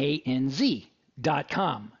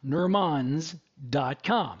 NIRMANZ.com.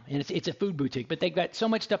 Nirmans.com. And it's a food boutique, but they've got so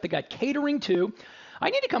much stuff. They got catering too.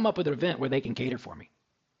 I need to come up with an event where they can cater for me.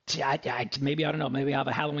 Maybe, I don't know, maybe I'll have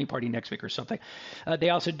a Halloween party next week or something. They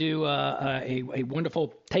also do a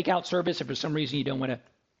wonderful takeout service if for some reason you don't want to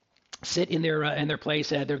sit in their place.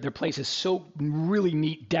 Their place is so really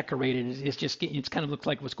neat decorated. It's kind of looks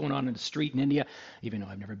like what's going on in the street in India, even though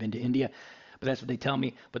I've never been to India. But that's what they tell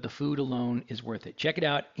me. But the food alone is worth it. Check it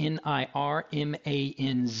out, NIRMANZ,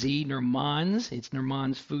 Nirmans. It's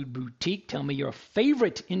Nirman's Food Boutique. Tell me your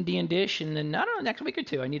favorite Indian dish, and then, I don't know, next week or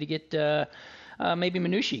two I need to get maybe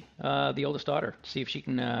Manushi, the oldest daughter, to see if she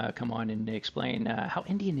can come on and explain how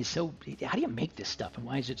Indian is so, how do you make this stuff and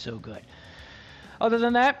why is it so good? Other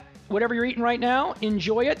than that, whatever you're eating right now,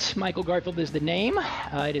 enjoy it. Michael Garfield is the name.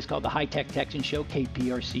 It is called the High Tech Texan Show,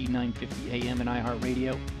 KPRC 950 AM and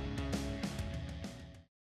iHeartRadio.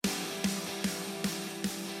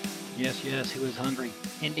 Yes, who is hungry?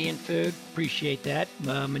 Indian food, appreciate that.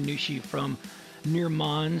 Manushi from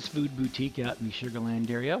Nirman's Food Boutique out in the Sugar Land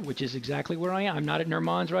area, which is exactly where I am. I'm not at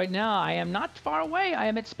Nirman's right now. I am not far away. I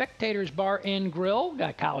am at Spectators Bar and Grill.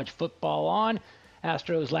 Got college football on.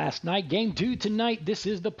 Astros last night. Game 2 tonight. This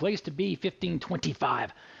is the place to be.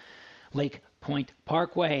 1525 Lake Point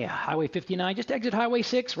Parkway. Highway 59. Just exit Highway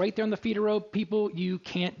 6. Right there on the feeder road. People, you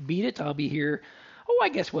can't beat it. I'll be here, I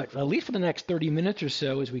guess what? At least for the next 30 minutes or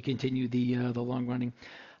so as we continue the long-running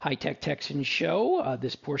High Tech Texan Show.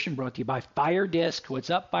 This portion brought to you by Fire Disc. What's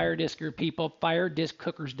up, Fire Discer people?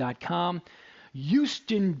 FireDiscCookers.com.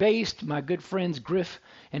 Houston-based, my good friends Griff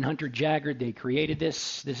and Hunter Jaggard. They created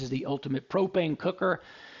this. This is the ultimate propane cooker.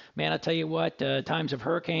 Man, I'll tell you what, times of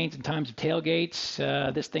hurricanes and times of tailgates,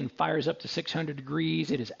 this thing fires up to 600 degrees.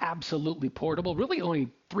 It is absolutely portable. Really only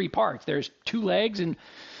 3 parts. There's 2 legs and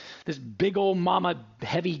this big old mama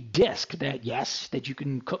heavy disc that you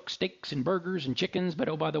can cook steaks and burgers and chickens. But,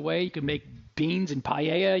 oh, by the way, you can make beans and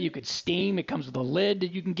paella. You could steam. It comes with a lid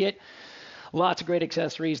that you can get. Lots of great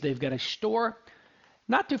accessories. They've got a store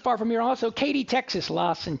not too far from here also, Katy, Texas,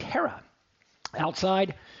 La Centera.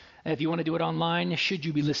 Outside, if you want to do it online, should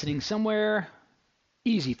you be listening somewhere,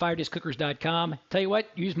 easy, FireDiscCookers.com. Tell you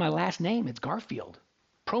what, use my last name. It's Garfield.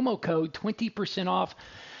 Promo code 20% off.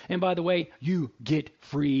 And by the way, you get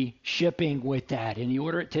free shipping with that. And you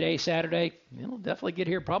order it today, Saturday, it'll definitely get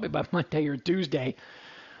here probably by Monday or Tuesday.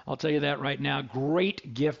 I'll tell you that right now.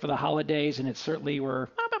 Great gift for the holidays. And it's certainly, we're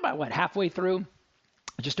about halfway through,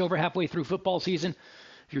 just over halfway through football season.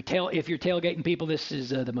 If you're tailgating people, this is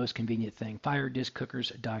the most convenient thing.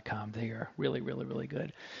 FireDiscCookers.com. They are really, really, really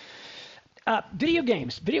good. Video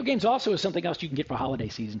games. Video games also is something else you can get for holiday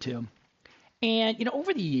season too. And,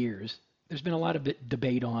 over the years, there's been a lot of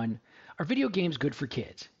debate on, are video games good for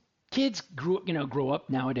kids? Kids grow up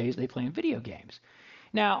nowadays, they play in video games.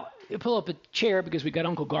 Now, you pull up a chair because we got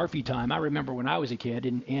Uncle Garfy time. I remember when I was a kid,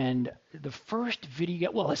 and the first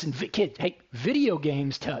video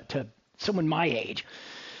games to someone my age,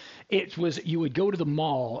 it was you would go to the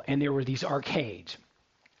mall and there were these arcades,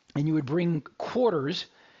 and you would bring quarters,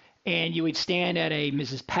 and you would stand at a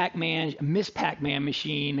Miss Pac-Man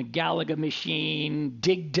machine, a Galaga machine,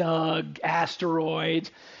 Dig Dug,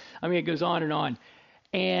 Asteroids. I mean, it goes on and on.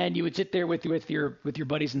 And you would sit there with your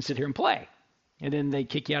buddies and sit here and play. And then they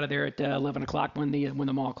kick you out of there at 11 o'clock when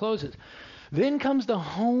the mall closes. Then comes the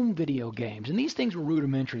home video games, and these things were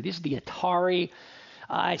rudimentary. This is the Atari.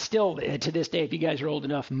 Still, to this day, if you guys are old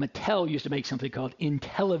enough, Mattel used to make something called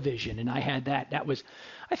Intellivision, and I had that. That was,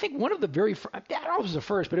 I think, one of the very first, I don't know if it was the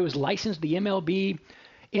first, but it was licensed. The MLB,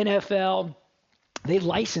 NFL, they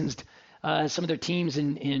licensed some of their teams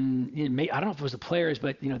in I don't know if it was the players,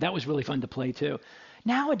 but, that was really fun to play too.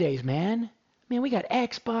 Nowadays, man, Man, we got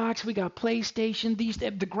Xbox, we got PlayStation,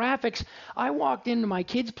 the graphics. I walked into my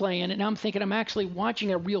kids playing, and I'm thinking I'm actually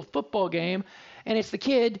watching a real football game, and it's the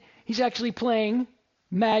kid. He's actually playing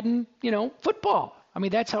Madden, football. I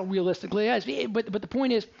mean, that's how realistically it is. But the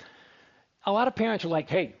point is, a lot of parents are like,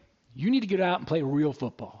 hey, you need to get out and play real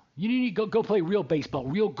football. You need to go play real baseball,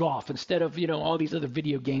 real golf, instead of, all these other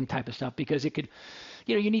video game type of stuff, because it could,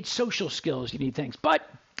 you need social skills, you need things. But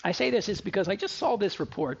I say this is because I just saw this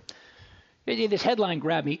report. This headline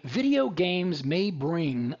grabbed me. Video games may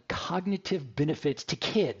bring cognitive benefits to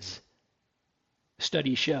kids,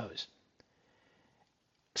 study shows.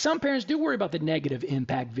 Some parents do worry about the negative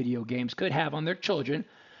impact video games could have on their children,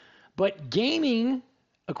 but gaming,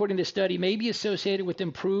 according to the study, may be associated with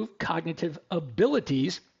improved cognitive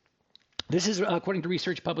abilities. This is according to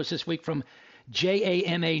research published this week from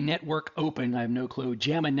JAMA Network Open. I have no clue.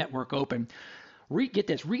 JAMA Network Open. Get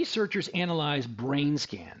this. Researchers analyzed brain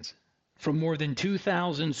scans from more than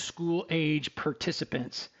 2,000 school-age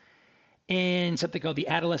participants in something called the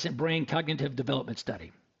Adolescent Brain Cognitive Development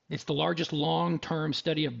Study. It's the largest long-term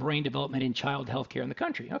study of brain development in child health care in the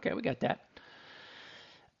country. Okay, we got that.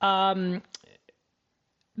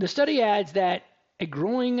 The study adds that a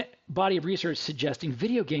growing body of research suggesting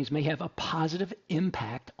video games may have a positive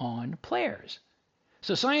impact on players.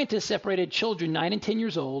 So scientists separated children 9 and 10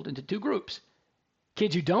 years old into two groups.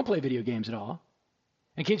 Kids who don't play video games at all,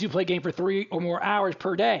 and kids who play game for 3 or more hours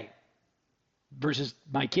per day, versus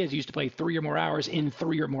my kids used to play 3 or more hours in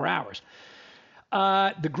 3 or more hours.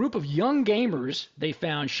 The group of young gamers, they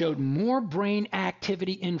found, showed more brain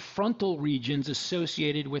activity in frontal regions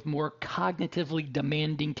associated with more cognitively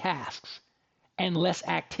demanding tasks and less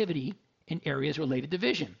activity in areas related to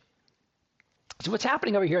vision. So what's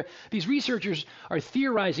happening over here, these researchers are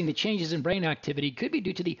theorizing the changes in brain activity could be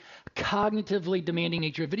due to the cognitively demanding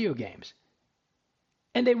nature of video games.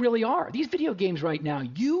 And they really are. These video games right now,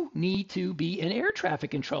 you need to be an air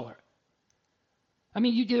traffic controller. I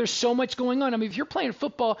mean, there's so much going on. I mean, if you're playing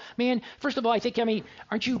football, man, first of all,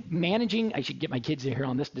 aren't you managing? I should get my kids in here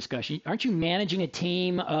on this discussion. Aren't you managing a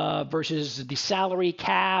team versus the salary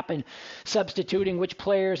cap and substituting which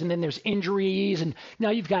players? And then there's injuries. And now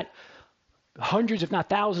you've got hundreds, if not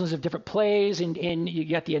thousands, of different plays. And you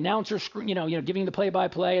got the announcer, giving the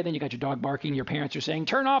play-by-play. And then you got your dog barking. Your parents are saying,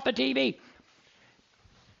 turn off the TV.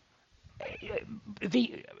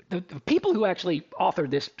 The people who actually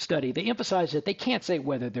authored this study, they emphasize that they can't say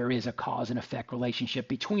whether there is a cause and effect relationship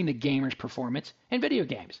between the gamer's performance and video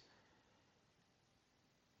games.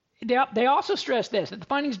 They also stress this, that the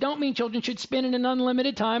findings don't mean children should spend an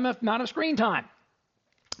unlimited amount of screen time.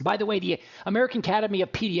 By the way, the American Academy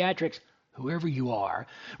of Pediatrics, whoever you are,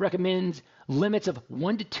 recommends limits of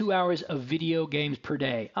 1 to 2 hours of video games per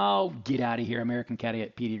day. Oh, get out of here, American Academy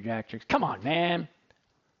of Pediatrics. Come on, man.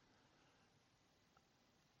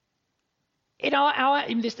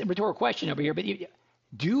 This rhetorical question over here, but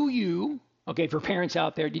do you, for parents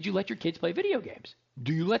out there, did you let your kids play video games?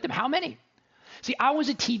 Do you let them? How many? See, I was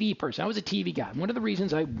a TV person. I was a TV guy. One of the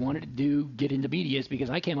reasons I wanted to get into media is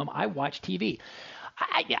because I came home, I watched TV.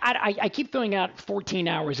 I keep throwing out 14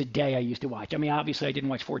 hours a day I used to watch. I mean, obviously I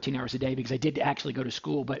didn't watch 14 hours a day because I did actually go to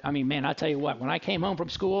school. But, I mean, man, I'll tell you what, when I came home from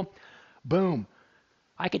school, boom,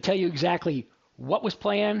 I could tell you exactly what was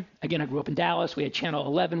playing. Again, I grew up in Dallas. We had Channel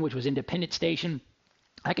 11, which was independent station.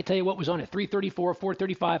 I could tell you what was on at 3:34,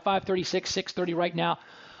 4:35, 5:36, 6:30 right now,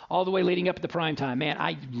 all the way leading up to the prime time. Man,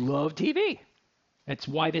 I love TV. That's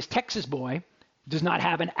why this Texas boy does not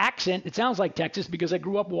have an accent. It sounds like Texas because I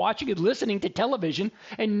grew up watching and listening to television,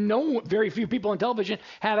 and very few people on television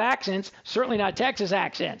have accents, certainly not Texas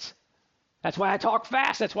accents. That's why I talk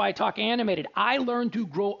fast. That's why I talk animated. I learned to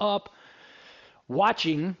grow up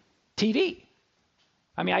watching TV.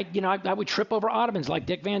 I mean, I would trip over ottomans like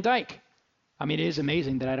Dick Van Dyke. I mean, it is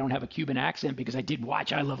amazing that I don't have a Cuban accent because I did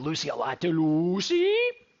watch I Love Lucy a lot. Lucy.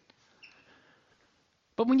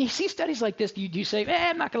 But when you see studies like this, do you say,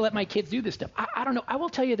 I'm not going to let my kids do this stuff? I don't know. I will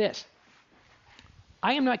tell you this.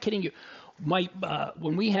 I am not kidding you.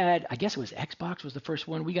 When we had, I guess it was Xbox was the first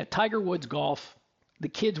one, we got Tiger Woods golf. The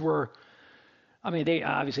kids were, they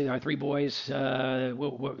obviously there are 3 boys.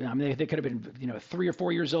 They could have been, 3 or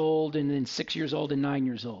 4 years old, and then 6 years old and 9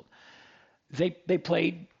 years old. They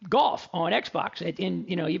played golf on Xbox, and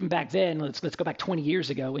even back then, let's go back 20 years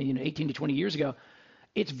ago, 18 to 20 years ago,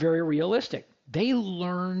 it's very realistic. They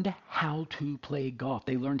learned how to play golf.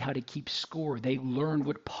 They learned how to keep score. They learned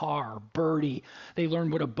what par, birdie. They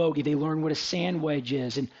learned what a bogey. They learned what a sand wedge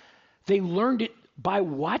is, and they learned it by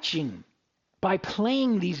watching, by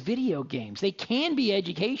playing these video games. They can be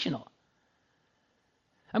educational.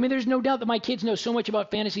 I mean, there's no doubt that my kids know so much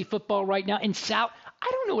about fantasy football right now. And I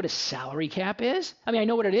don't know what a salary cap is. I mean, I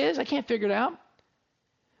know what it is. I can't figure it out.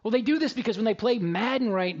 Well, they do this because when they play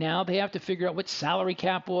Madden right now, they have to figure out what salary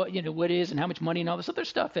cap, what is and how much money and all this other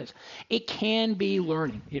stuff is. It can be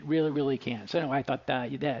learning. It really, really can. So anyway, I thought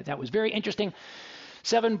that was very interesting.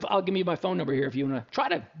 I'll give you my phone number here if you want to try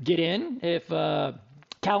to get in. If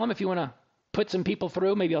Callum, if you want to put some people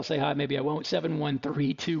through, maybe I'll say hi, maybe I won't.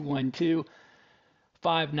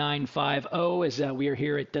 713-212-5950 as we are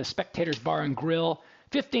here at Spectators Bar and Grill,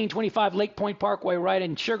 1525 Lake Point Parkway, right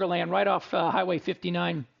in Sugar Land, right off Highway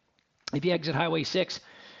 59. If you exit Highway 6,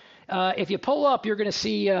 if you pull up, you're going to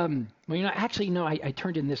see. I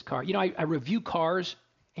turned in this car. I review cars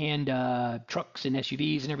and trucks and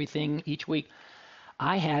SUVs and everything each week.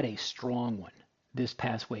 I had a strong one this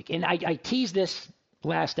past week, and I teased this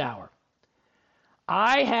last hour.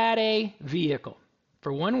 I had a vehicle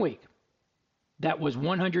for 1 week that was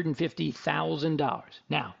 $150,000.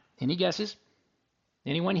 Now, any guesses?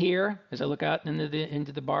 Anyone here, as I look out into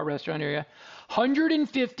the bar restaurant area?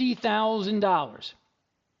 $150,000.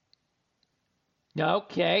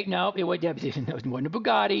 Okay, no, it wasn't a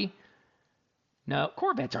Bugatti. No,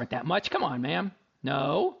 Corvettes aren't that much. Come on, ma'am.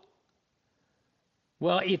 No.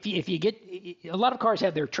 Well, if you get, a lot of cars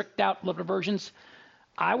have their tricked out little versions.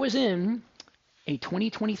 I was in a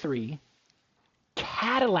 2023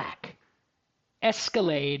 Cadillac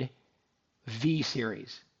Escalade V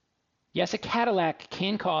Series. Yes, a Cadillac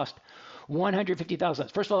can cost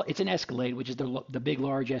 $150,000. First of all, it's an Escalade, which is the big,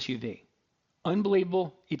 large SUV.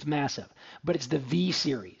 Unbelievable. It's massive. But it's the V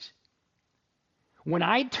Series. When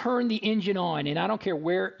I turned the engine on, and I don't care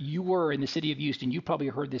where you were in the city of Houston, you probably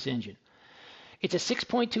heard this engine. It's a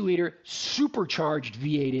 6.2-liter supercharged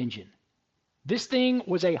V8 engine. This thing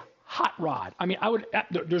was a hot rod. I mean,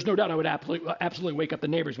 there's no doubt I would absolutely wake up the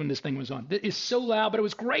neighbors when this thing was on. It is so loud, but it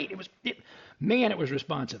was great. It was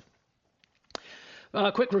responsive.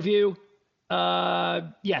 Quick review.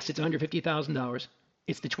 Yes, it's $150,000.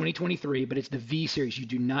 It's the 2023, but it's the V Series. You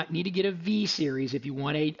do not need to get a V Series if you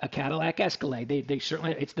want a Cadillac Escalade. They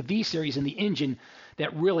certainly, it's the V Series and the engine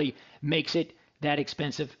that really makes it that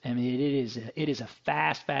expensive. I mean, it is a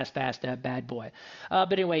fast bad boy.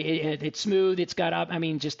 But anyway, it's smooth. It's got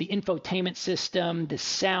just the infotainment system. The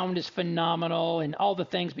sound is phenomenal, and all the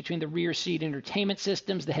things between the rear seat entertainment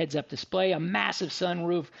systems, the heads-up display, a massive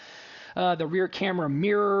sunroof. The rear camera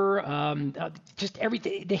mirror, just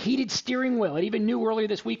everything. The heated steering wheel. It even knew earlier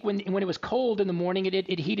this week when it was cold in the morning,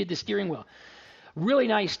 it heated the steering wheel. Really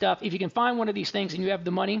nice stuff. If you can find one of these things and you have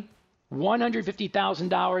the money,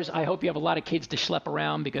 $150,000. I hope you have a lot of kids to schlep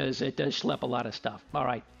around because it does schlep a lot of stuff. All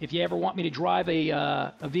right. If you ever want me to drive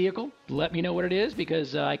a vehicle, let me know what it is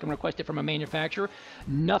because I can request it from a manufacturer.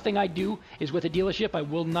 Nothing I do is with a dealership. I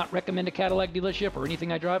will not recommend a Cadillac dealership or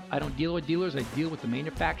anything I drive. I don't deal with dealers. I deal with the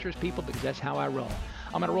manufacturer's people because that's how I roll.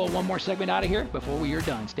 I'm going to roll one more segment out of here before we are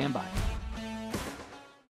done. Stand by.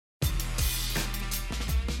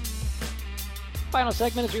 Final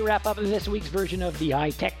segment as we wrap up this week's version of the High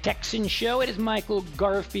Tech Texan Show. It is Michael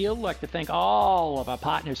Garfield. I'd like to thank all of our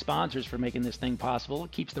partner sponsors for making this thing possible.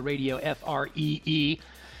 It keeps the radio F-R-E-E.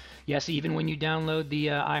 Yes, even when you download the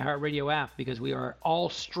iHeartRadio app, because we are all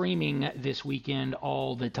streaming this weekend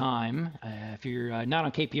all the time. If you're not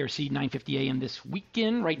on KPRC 950 AM this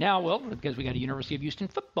weekend, right now, well, because we got a University of Houston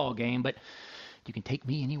football game, but you can take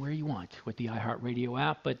me anywhere you want with the iHeartRadio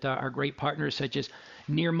app. But our great partners such as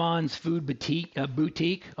Nirman's Food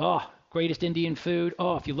Boutique. Oh, greatest Indian food.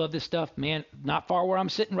 Oh, if you love this stuff, man, not far where I'm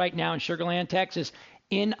sitting right now in Sugar Land, Texas.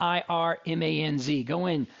 Nirmanz. Go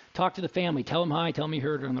in, talk to the family, tell them hi, tell them you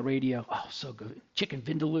heard it on the radio. Oh, so good. Chicken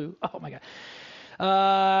vindaloo. Oh, my God.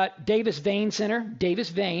 Davis Vein Center, Davis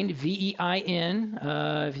Vein, V-E-I-N.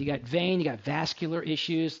 If you got vein, you got vascular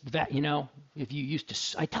issues. If you used to,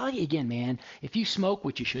 I tell you again, man, if you smoke,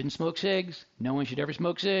 which you shouldn't smoke cigs, no one should ever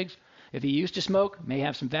smoke cigs. If you used to smoke, may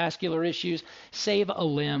have some vascular issues, save a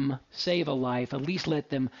limb, save a life, at least let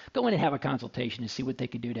them go in and have a consultation and see what they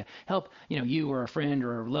could do to help, you or a friend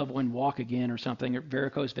or a loved one walk again or something, or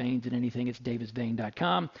varicose veins and anything. It's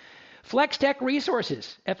davisvein.com. FlexTech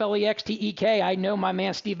Resources, F-L-E-X-T-E-K. I know my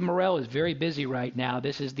man Stephen Morrell is very busy right now.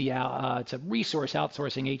 This is it's a resource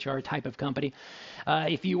outsourcing HR type of company.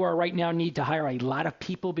 If you are right now need to hire a lot of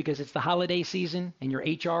people because it's the holiday season and your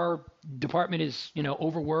HR department is,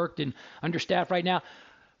 overworked and understaffed right now,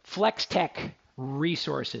 FlexTech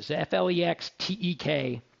Resources,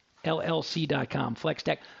 F-L-E-X-T-E-K. FlexTechLLC.com.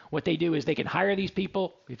 FlexTech, what they do is they can hire these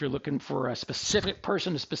people. If you're looking for a specific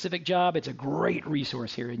person, a specific job, it's a great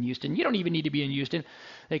resource here in Houston. You don't even need to be in Houston.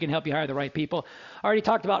 They can help you hire the right people. I already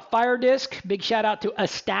talked about FireDisc. Big shout out to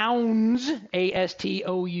Astoundz,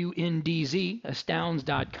 ASTOUNDZ,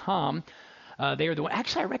 Astoundz.com. They are the one.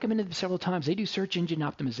 Actually, I recommended them several times. They do search engine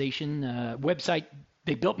optimization website.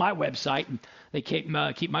 They built my website, and they keep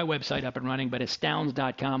my website up and running. But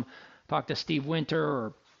Astoundz.com. Talk to Steve Winter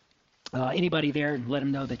or anybody there and let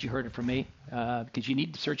them know that you heard it from me, because you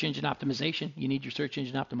need search engine optimization. You need your search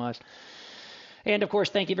engine optimized. And, of course,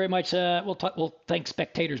 thank you very much. We'll thank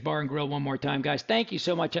Spectators Bar and Grill one more time, guys. Thank you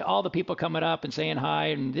so much. All the people coming up and saying hi.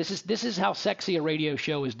 And this is how sexy a radio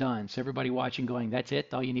show is done. So everybody watching going, that's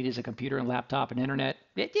it? All you need is a computer and laptop and internet?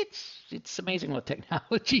 It's amazing what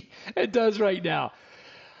technology it does right now.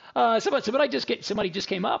 Somebody just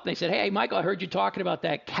came up. And they said, hey, Michael, I heard you talking about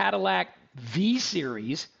that Cadillac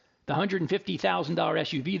V-Series, the $150,000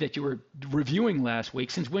 SUV that you were reviewing last week.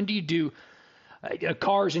 Since when do you do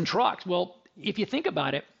cars and trucks? Well, if you think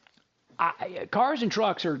about it, cars and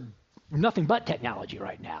trucks are nothing but technology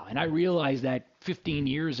right now. And I realized that 15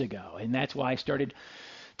 years ago. And that's why I started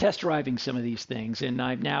test driving some of these things. And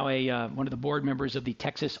I'm now one of the board members of the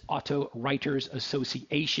Texas Auto Writers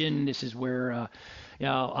Association. This is where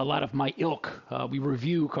a lot of my ilk, we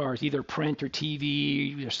review cars, either print or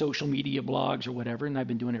TV, or social media blogs or whatever. And I've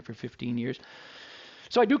been doing it for 15 years.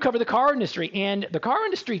 So I do cover the car industry, and the car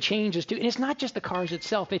industry changes too. And it's not just the cars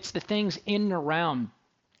itself; it's the things in and around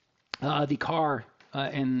the car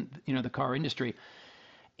and the car industry.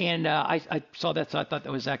 And I saw that, so I thought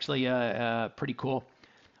that was actually pretty cool.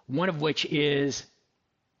 One of which is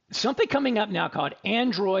something coming up now called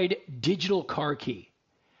Android Digital Car Key.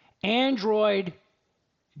 Android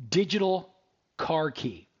Digital Car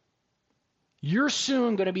Key. You're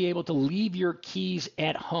soon going to be able to leave your keys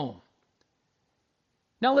at home.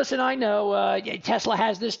 Now, listen, I know Tesla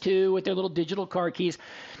has this too with their little digital car keys.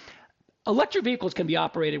 Electric vehicles can be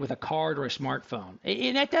operated with a card or a smartphone.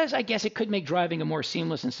 And that does, I guess, it could make driving a more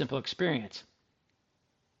seamless and simple experience.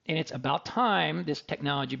 And it's about time this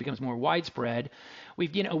technology becomes more widespread. We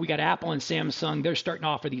got Apple and Samsung. They're starting to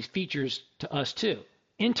offer these features to us too.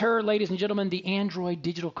 Enter, ladies and gentlemen, the Android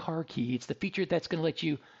Digital Car Key. It's the feature that's going to let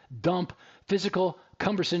you dump physical,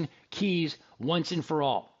 cumbersome keys once and for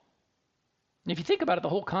all. And if you think about it, the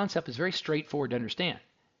whole concept is very straightforward to understand.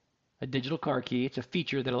 A digital car key, it's a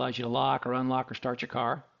feature that allows you to lock or unlock or start your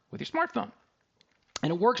car with your smartphone.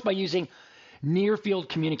 And it works by using near-field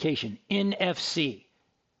communication, NFC.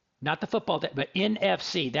 Not the football, but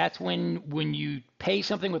NFC. That's when you pay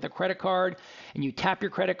something with a credit card and you tap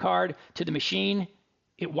your credit card to the machine,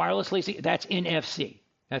 it wirelessly, that's NFC.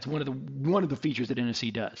 That's one of the features that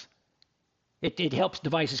NFC does. It helps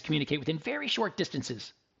devices communicate within very short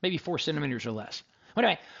distances, maybe 4 centimeters or less.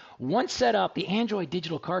 Anyway, once set up, the Android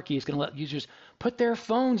Digital Car Key is going to let users put their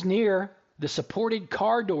phones near the supported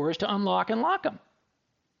car doors to unlock and lock them.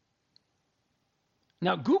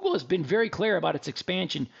 Now, Google has been very clear about its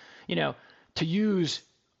expansion, to use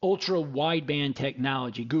ultra-wideband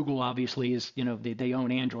technology. Google obviously is, they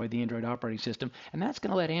own Android, the Android operating system, and that's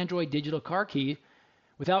going to let Android Digital Car Key,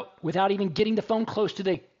 without even getting the phone close to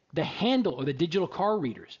the handle or the digital car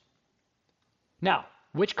readers. Now,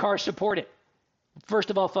 which cars support it? First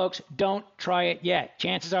of all, folks, don't try it yet.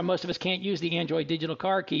 Chances are most of us can't use the Android Digital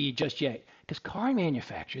Car Key just yet, because car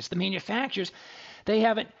manufacturers, they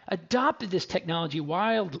haven't adopted this technology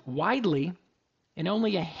widely, and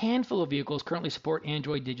only a handful of vehicles currently support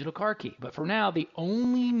Android Digital Car Key. But for now, the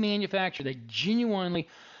only manufacturer that genuinely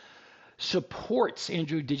supports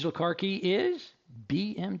Android Digital Car Key is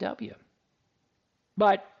BMW.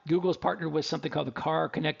 But Google's partnered with something called the Car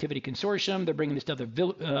Connectivity Consortium. They're bringing this to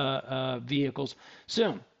other vehicles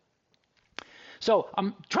soon. So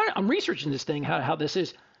I'm researching this thing, how this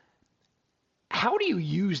is. How do you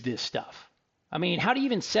use this stuff? I mean, how do you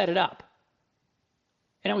even set it up?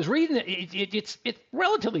 And I was reading that it's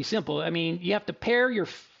relatively simple. I mean, you have to pair your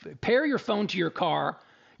phone to your car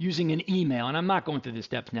using an email, and I'm not going through the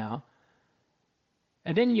steps now.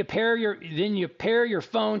 And then you pair your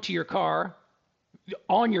phone to your car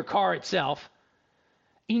on your car itself.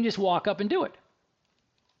 You can just walk up and do it.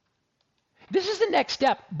 This is the next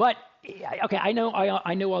step, but okay, I know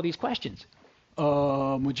all these questions.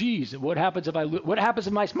 Well, geez, what happens if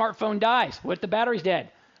my smartphone dies? What if the battery's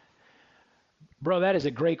dead? Bro, that is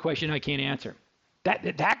a great question I can't answer.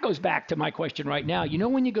 That goes back to my question right now.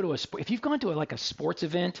 When you go to if you've gone to a sports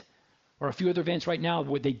event or a few other events right now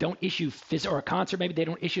where they don't issue or a concert, maybe they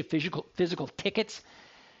don't issue physical tickets,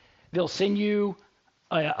 they'll send you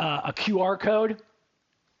a QR code.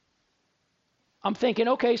 I'm thinking,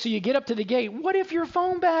 okay, so you get up to the gate. What if your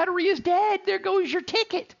phone battery is dead? There goes your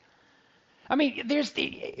ticket. I mean, there's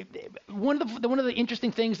one of the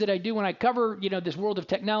interesting things that I do when I cover, this world of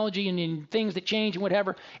technology and things that change and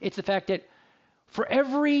whatever. It's the fact that for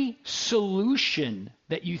every solution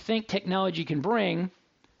that you think technology can bring,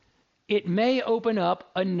 it may open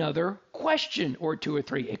up another question or two or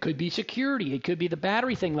three. It could be security. It could be the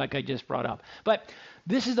battery thing like I just brought up. But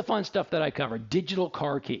this is the fun stuff that I cover, digital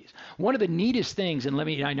car keys. One of the neatest things, and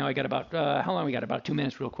I know I got about, how long we got? About 2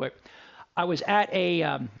 minutes real quick. I was at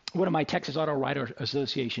one of my Texas Auto Writer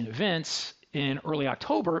Association events in early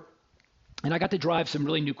October, and I got to drive some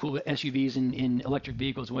really new cool SUVs in electric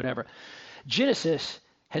vehicles and whatever. Genesis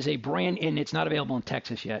has a brand, and it's not available in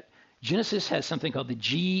Texas yet. Genesis has something called the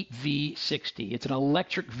GV60. It's an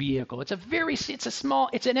electric vehicle. It's a CUV,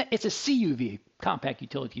 compact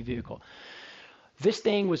utility vehicle. This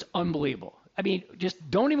thing was unbelievable. I mean, just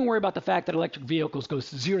don't even worry about the fact that electric vehicles go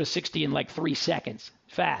 0 to 60 in like 3 seconds,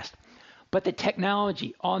 fast. But the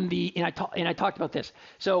technology on and I talked about this.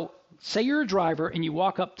 So say you're a driver and you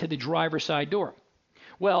walk up to the driver's side door.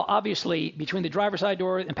 Well, obviously, between the driver's side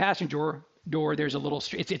door and passenger door, there's a little,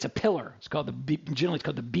 it's a pillar. It's called generally it's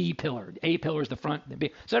called the B pillar. A pillar is the front. The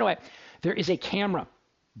B. So anyway, there is a camera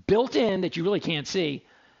built in that you really can't see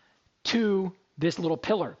to this little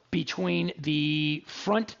pillar between the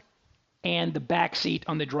front and the back seat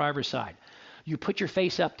on the driver's side. You put your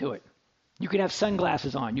face up to it. You can have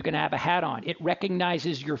sunglasses on. You can have a hat on. It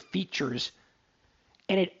recognizes your features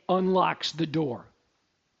and it unlocks the door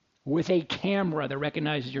with a camera that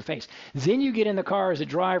recognizes your face. Then you get in the car as a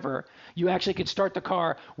driver. You actually can start the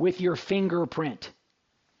car with your fingerprint.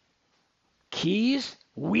 Keys?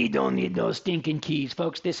 We don't need those stinking keys,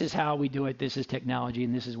 folks. This is how we do it. This is technology,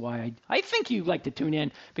 and this is why I think you like to tune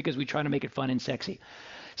in, because we try to make it fun and sexy.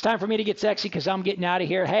 It's time for me to get sexy because I'm getting out of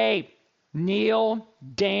here. Hey, Neil,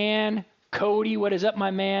 Dan, Cody, what is up,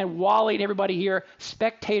 my man? Wally and everybody here.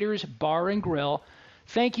 Spectators Bar and Grill.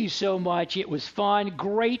 Thank you so much. It was fun.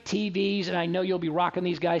 Great TVs, and I know you'll be rocking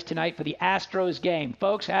these guys tonight for the Astros game.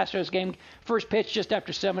 Folks, Astros game, first pitch just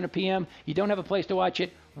after 7 p.m. You don't have a place to watch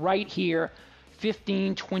it, right here,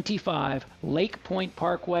 1525 Lake Point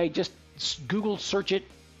Parkway. Just Google, search it,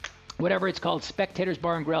 whatever it's called, Spectators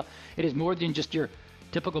Bar and Grill. It is more than just your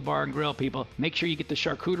typical bar and grill, people. Make sure you get the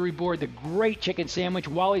charcuterie board, the great chicken sandwich.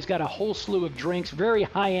 Wally's got a whole slew of drinks, very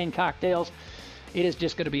high-end cocktails. It is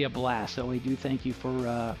just going to be a blast. So we do thank you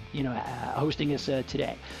for hosting us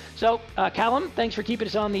today. So Callum, thanks for keeping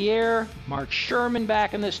us on the air. Mark Sherman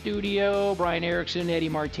back in the studio. Brian Erickson, Eddie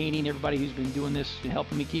Martini, and everybody who's been doing this and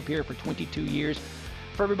helping me keep here for 22 years.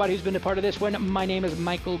 For everybody who's been a part of this one, my name is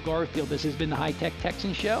Michael Garfield. This has been the High Tech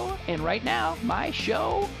Texan Show, and right now my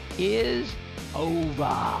show is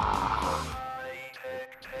over.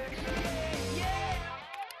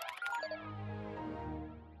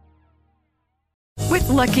 With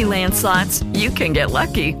Lucky Land Slots, you can get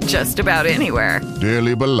lucky just about anywhere.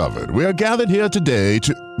 Dearly beloved, we are gathered here today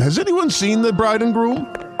to... Has anyone seen the bride and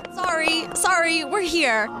groom? Sorry, we're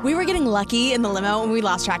here. We were getting lucky in the limo and we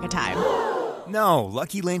lost track of time. No,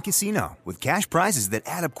 Lucky Land Casino, with cash prizes that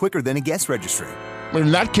add up quicker than a guest registry.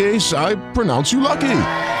 In that case, I pronounce you lucky.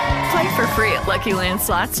 Play for free at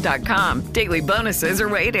LuckyLandSlots.com. Daily bonuses are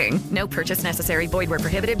waiting. No purchase necessary. Void where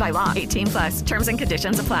prohibited by law. 18+. Terms and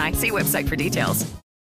conditions apply. See website for details.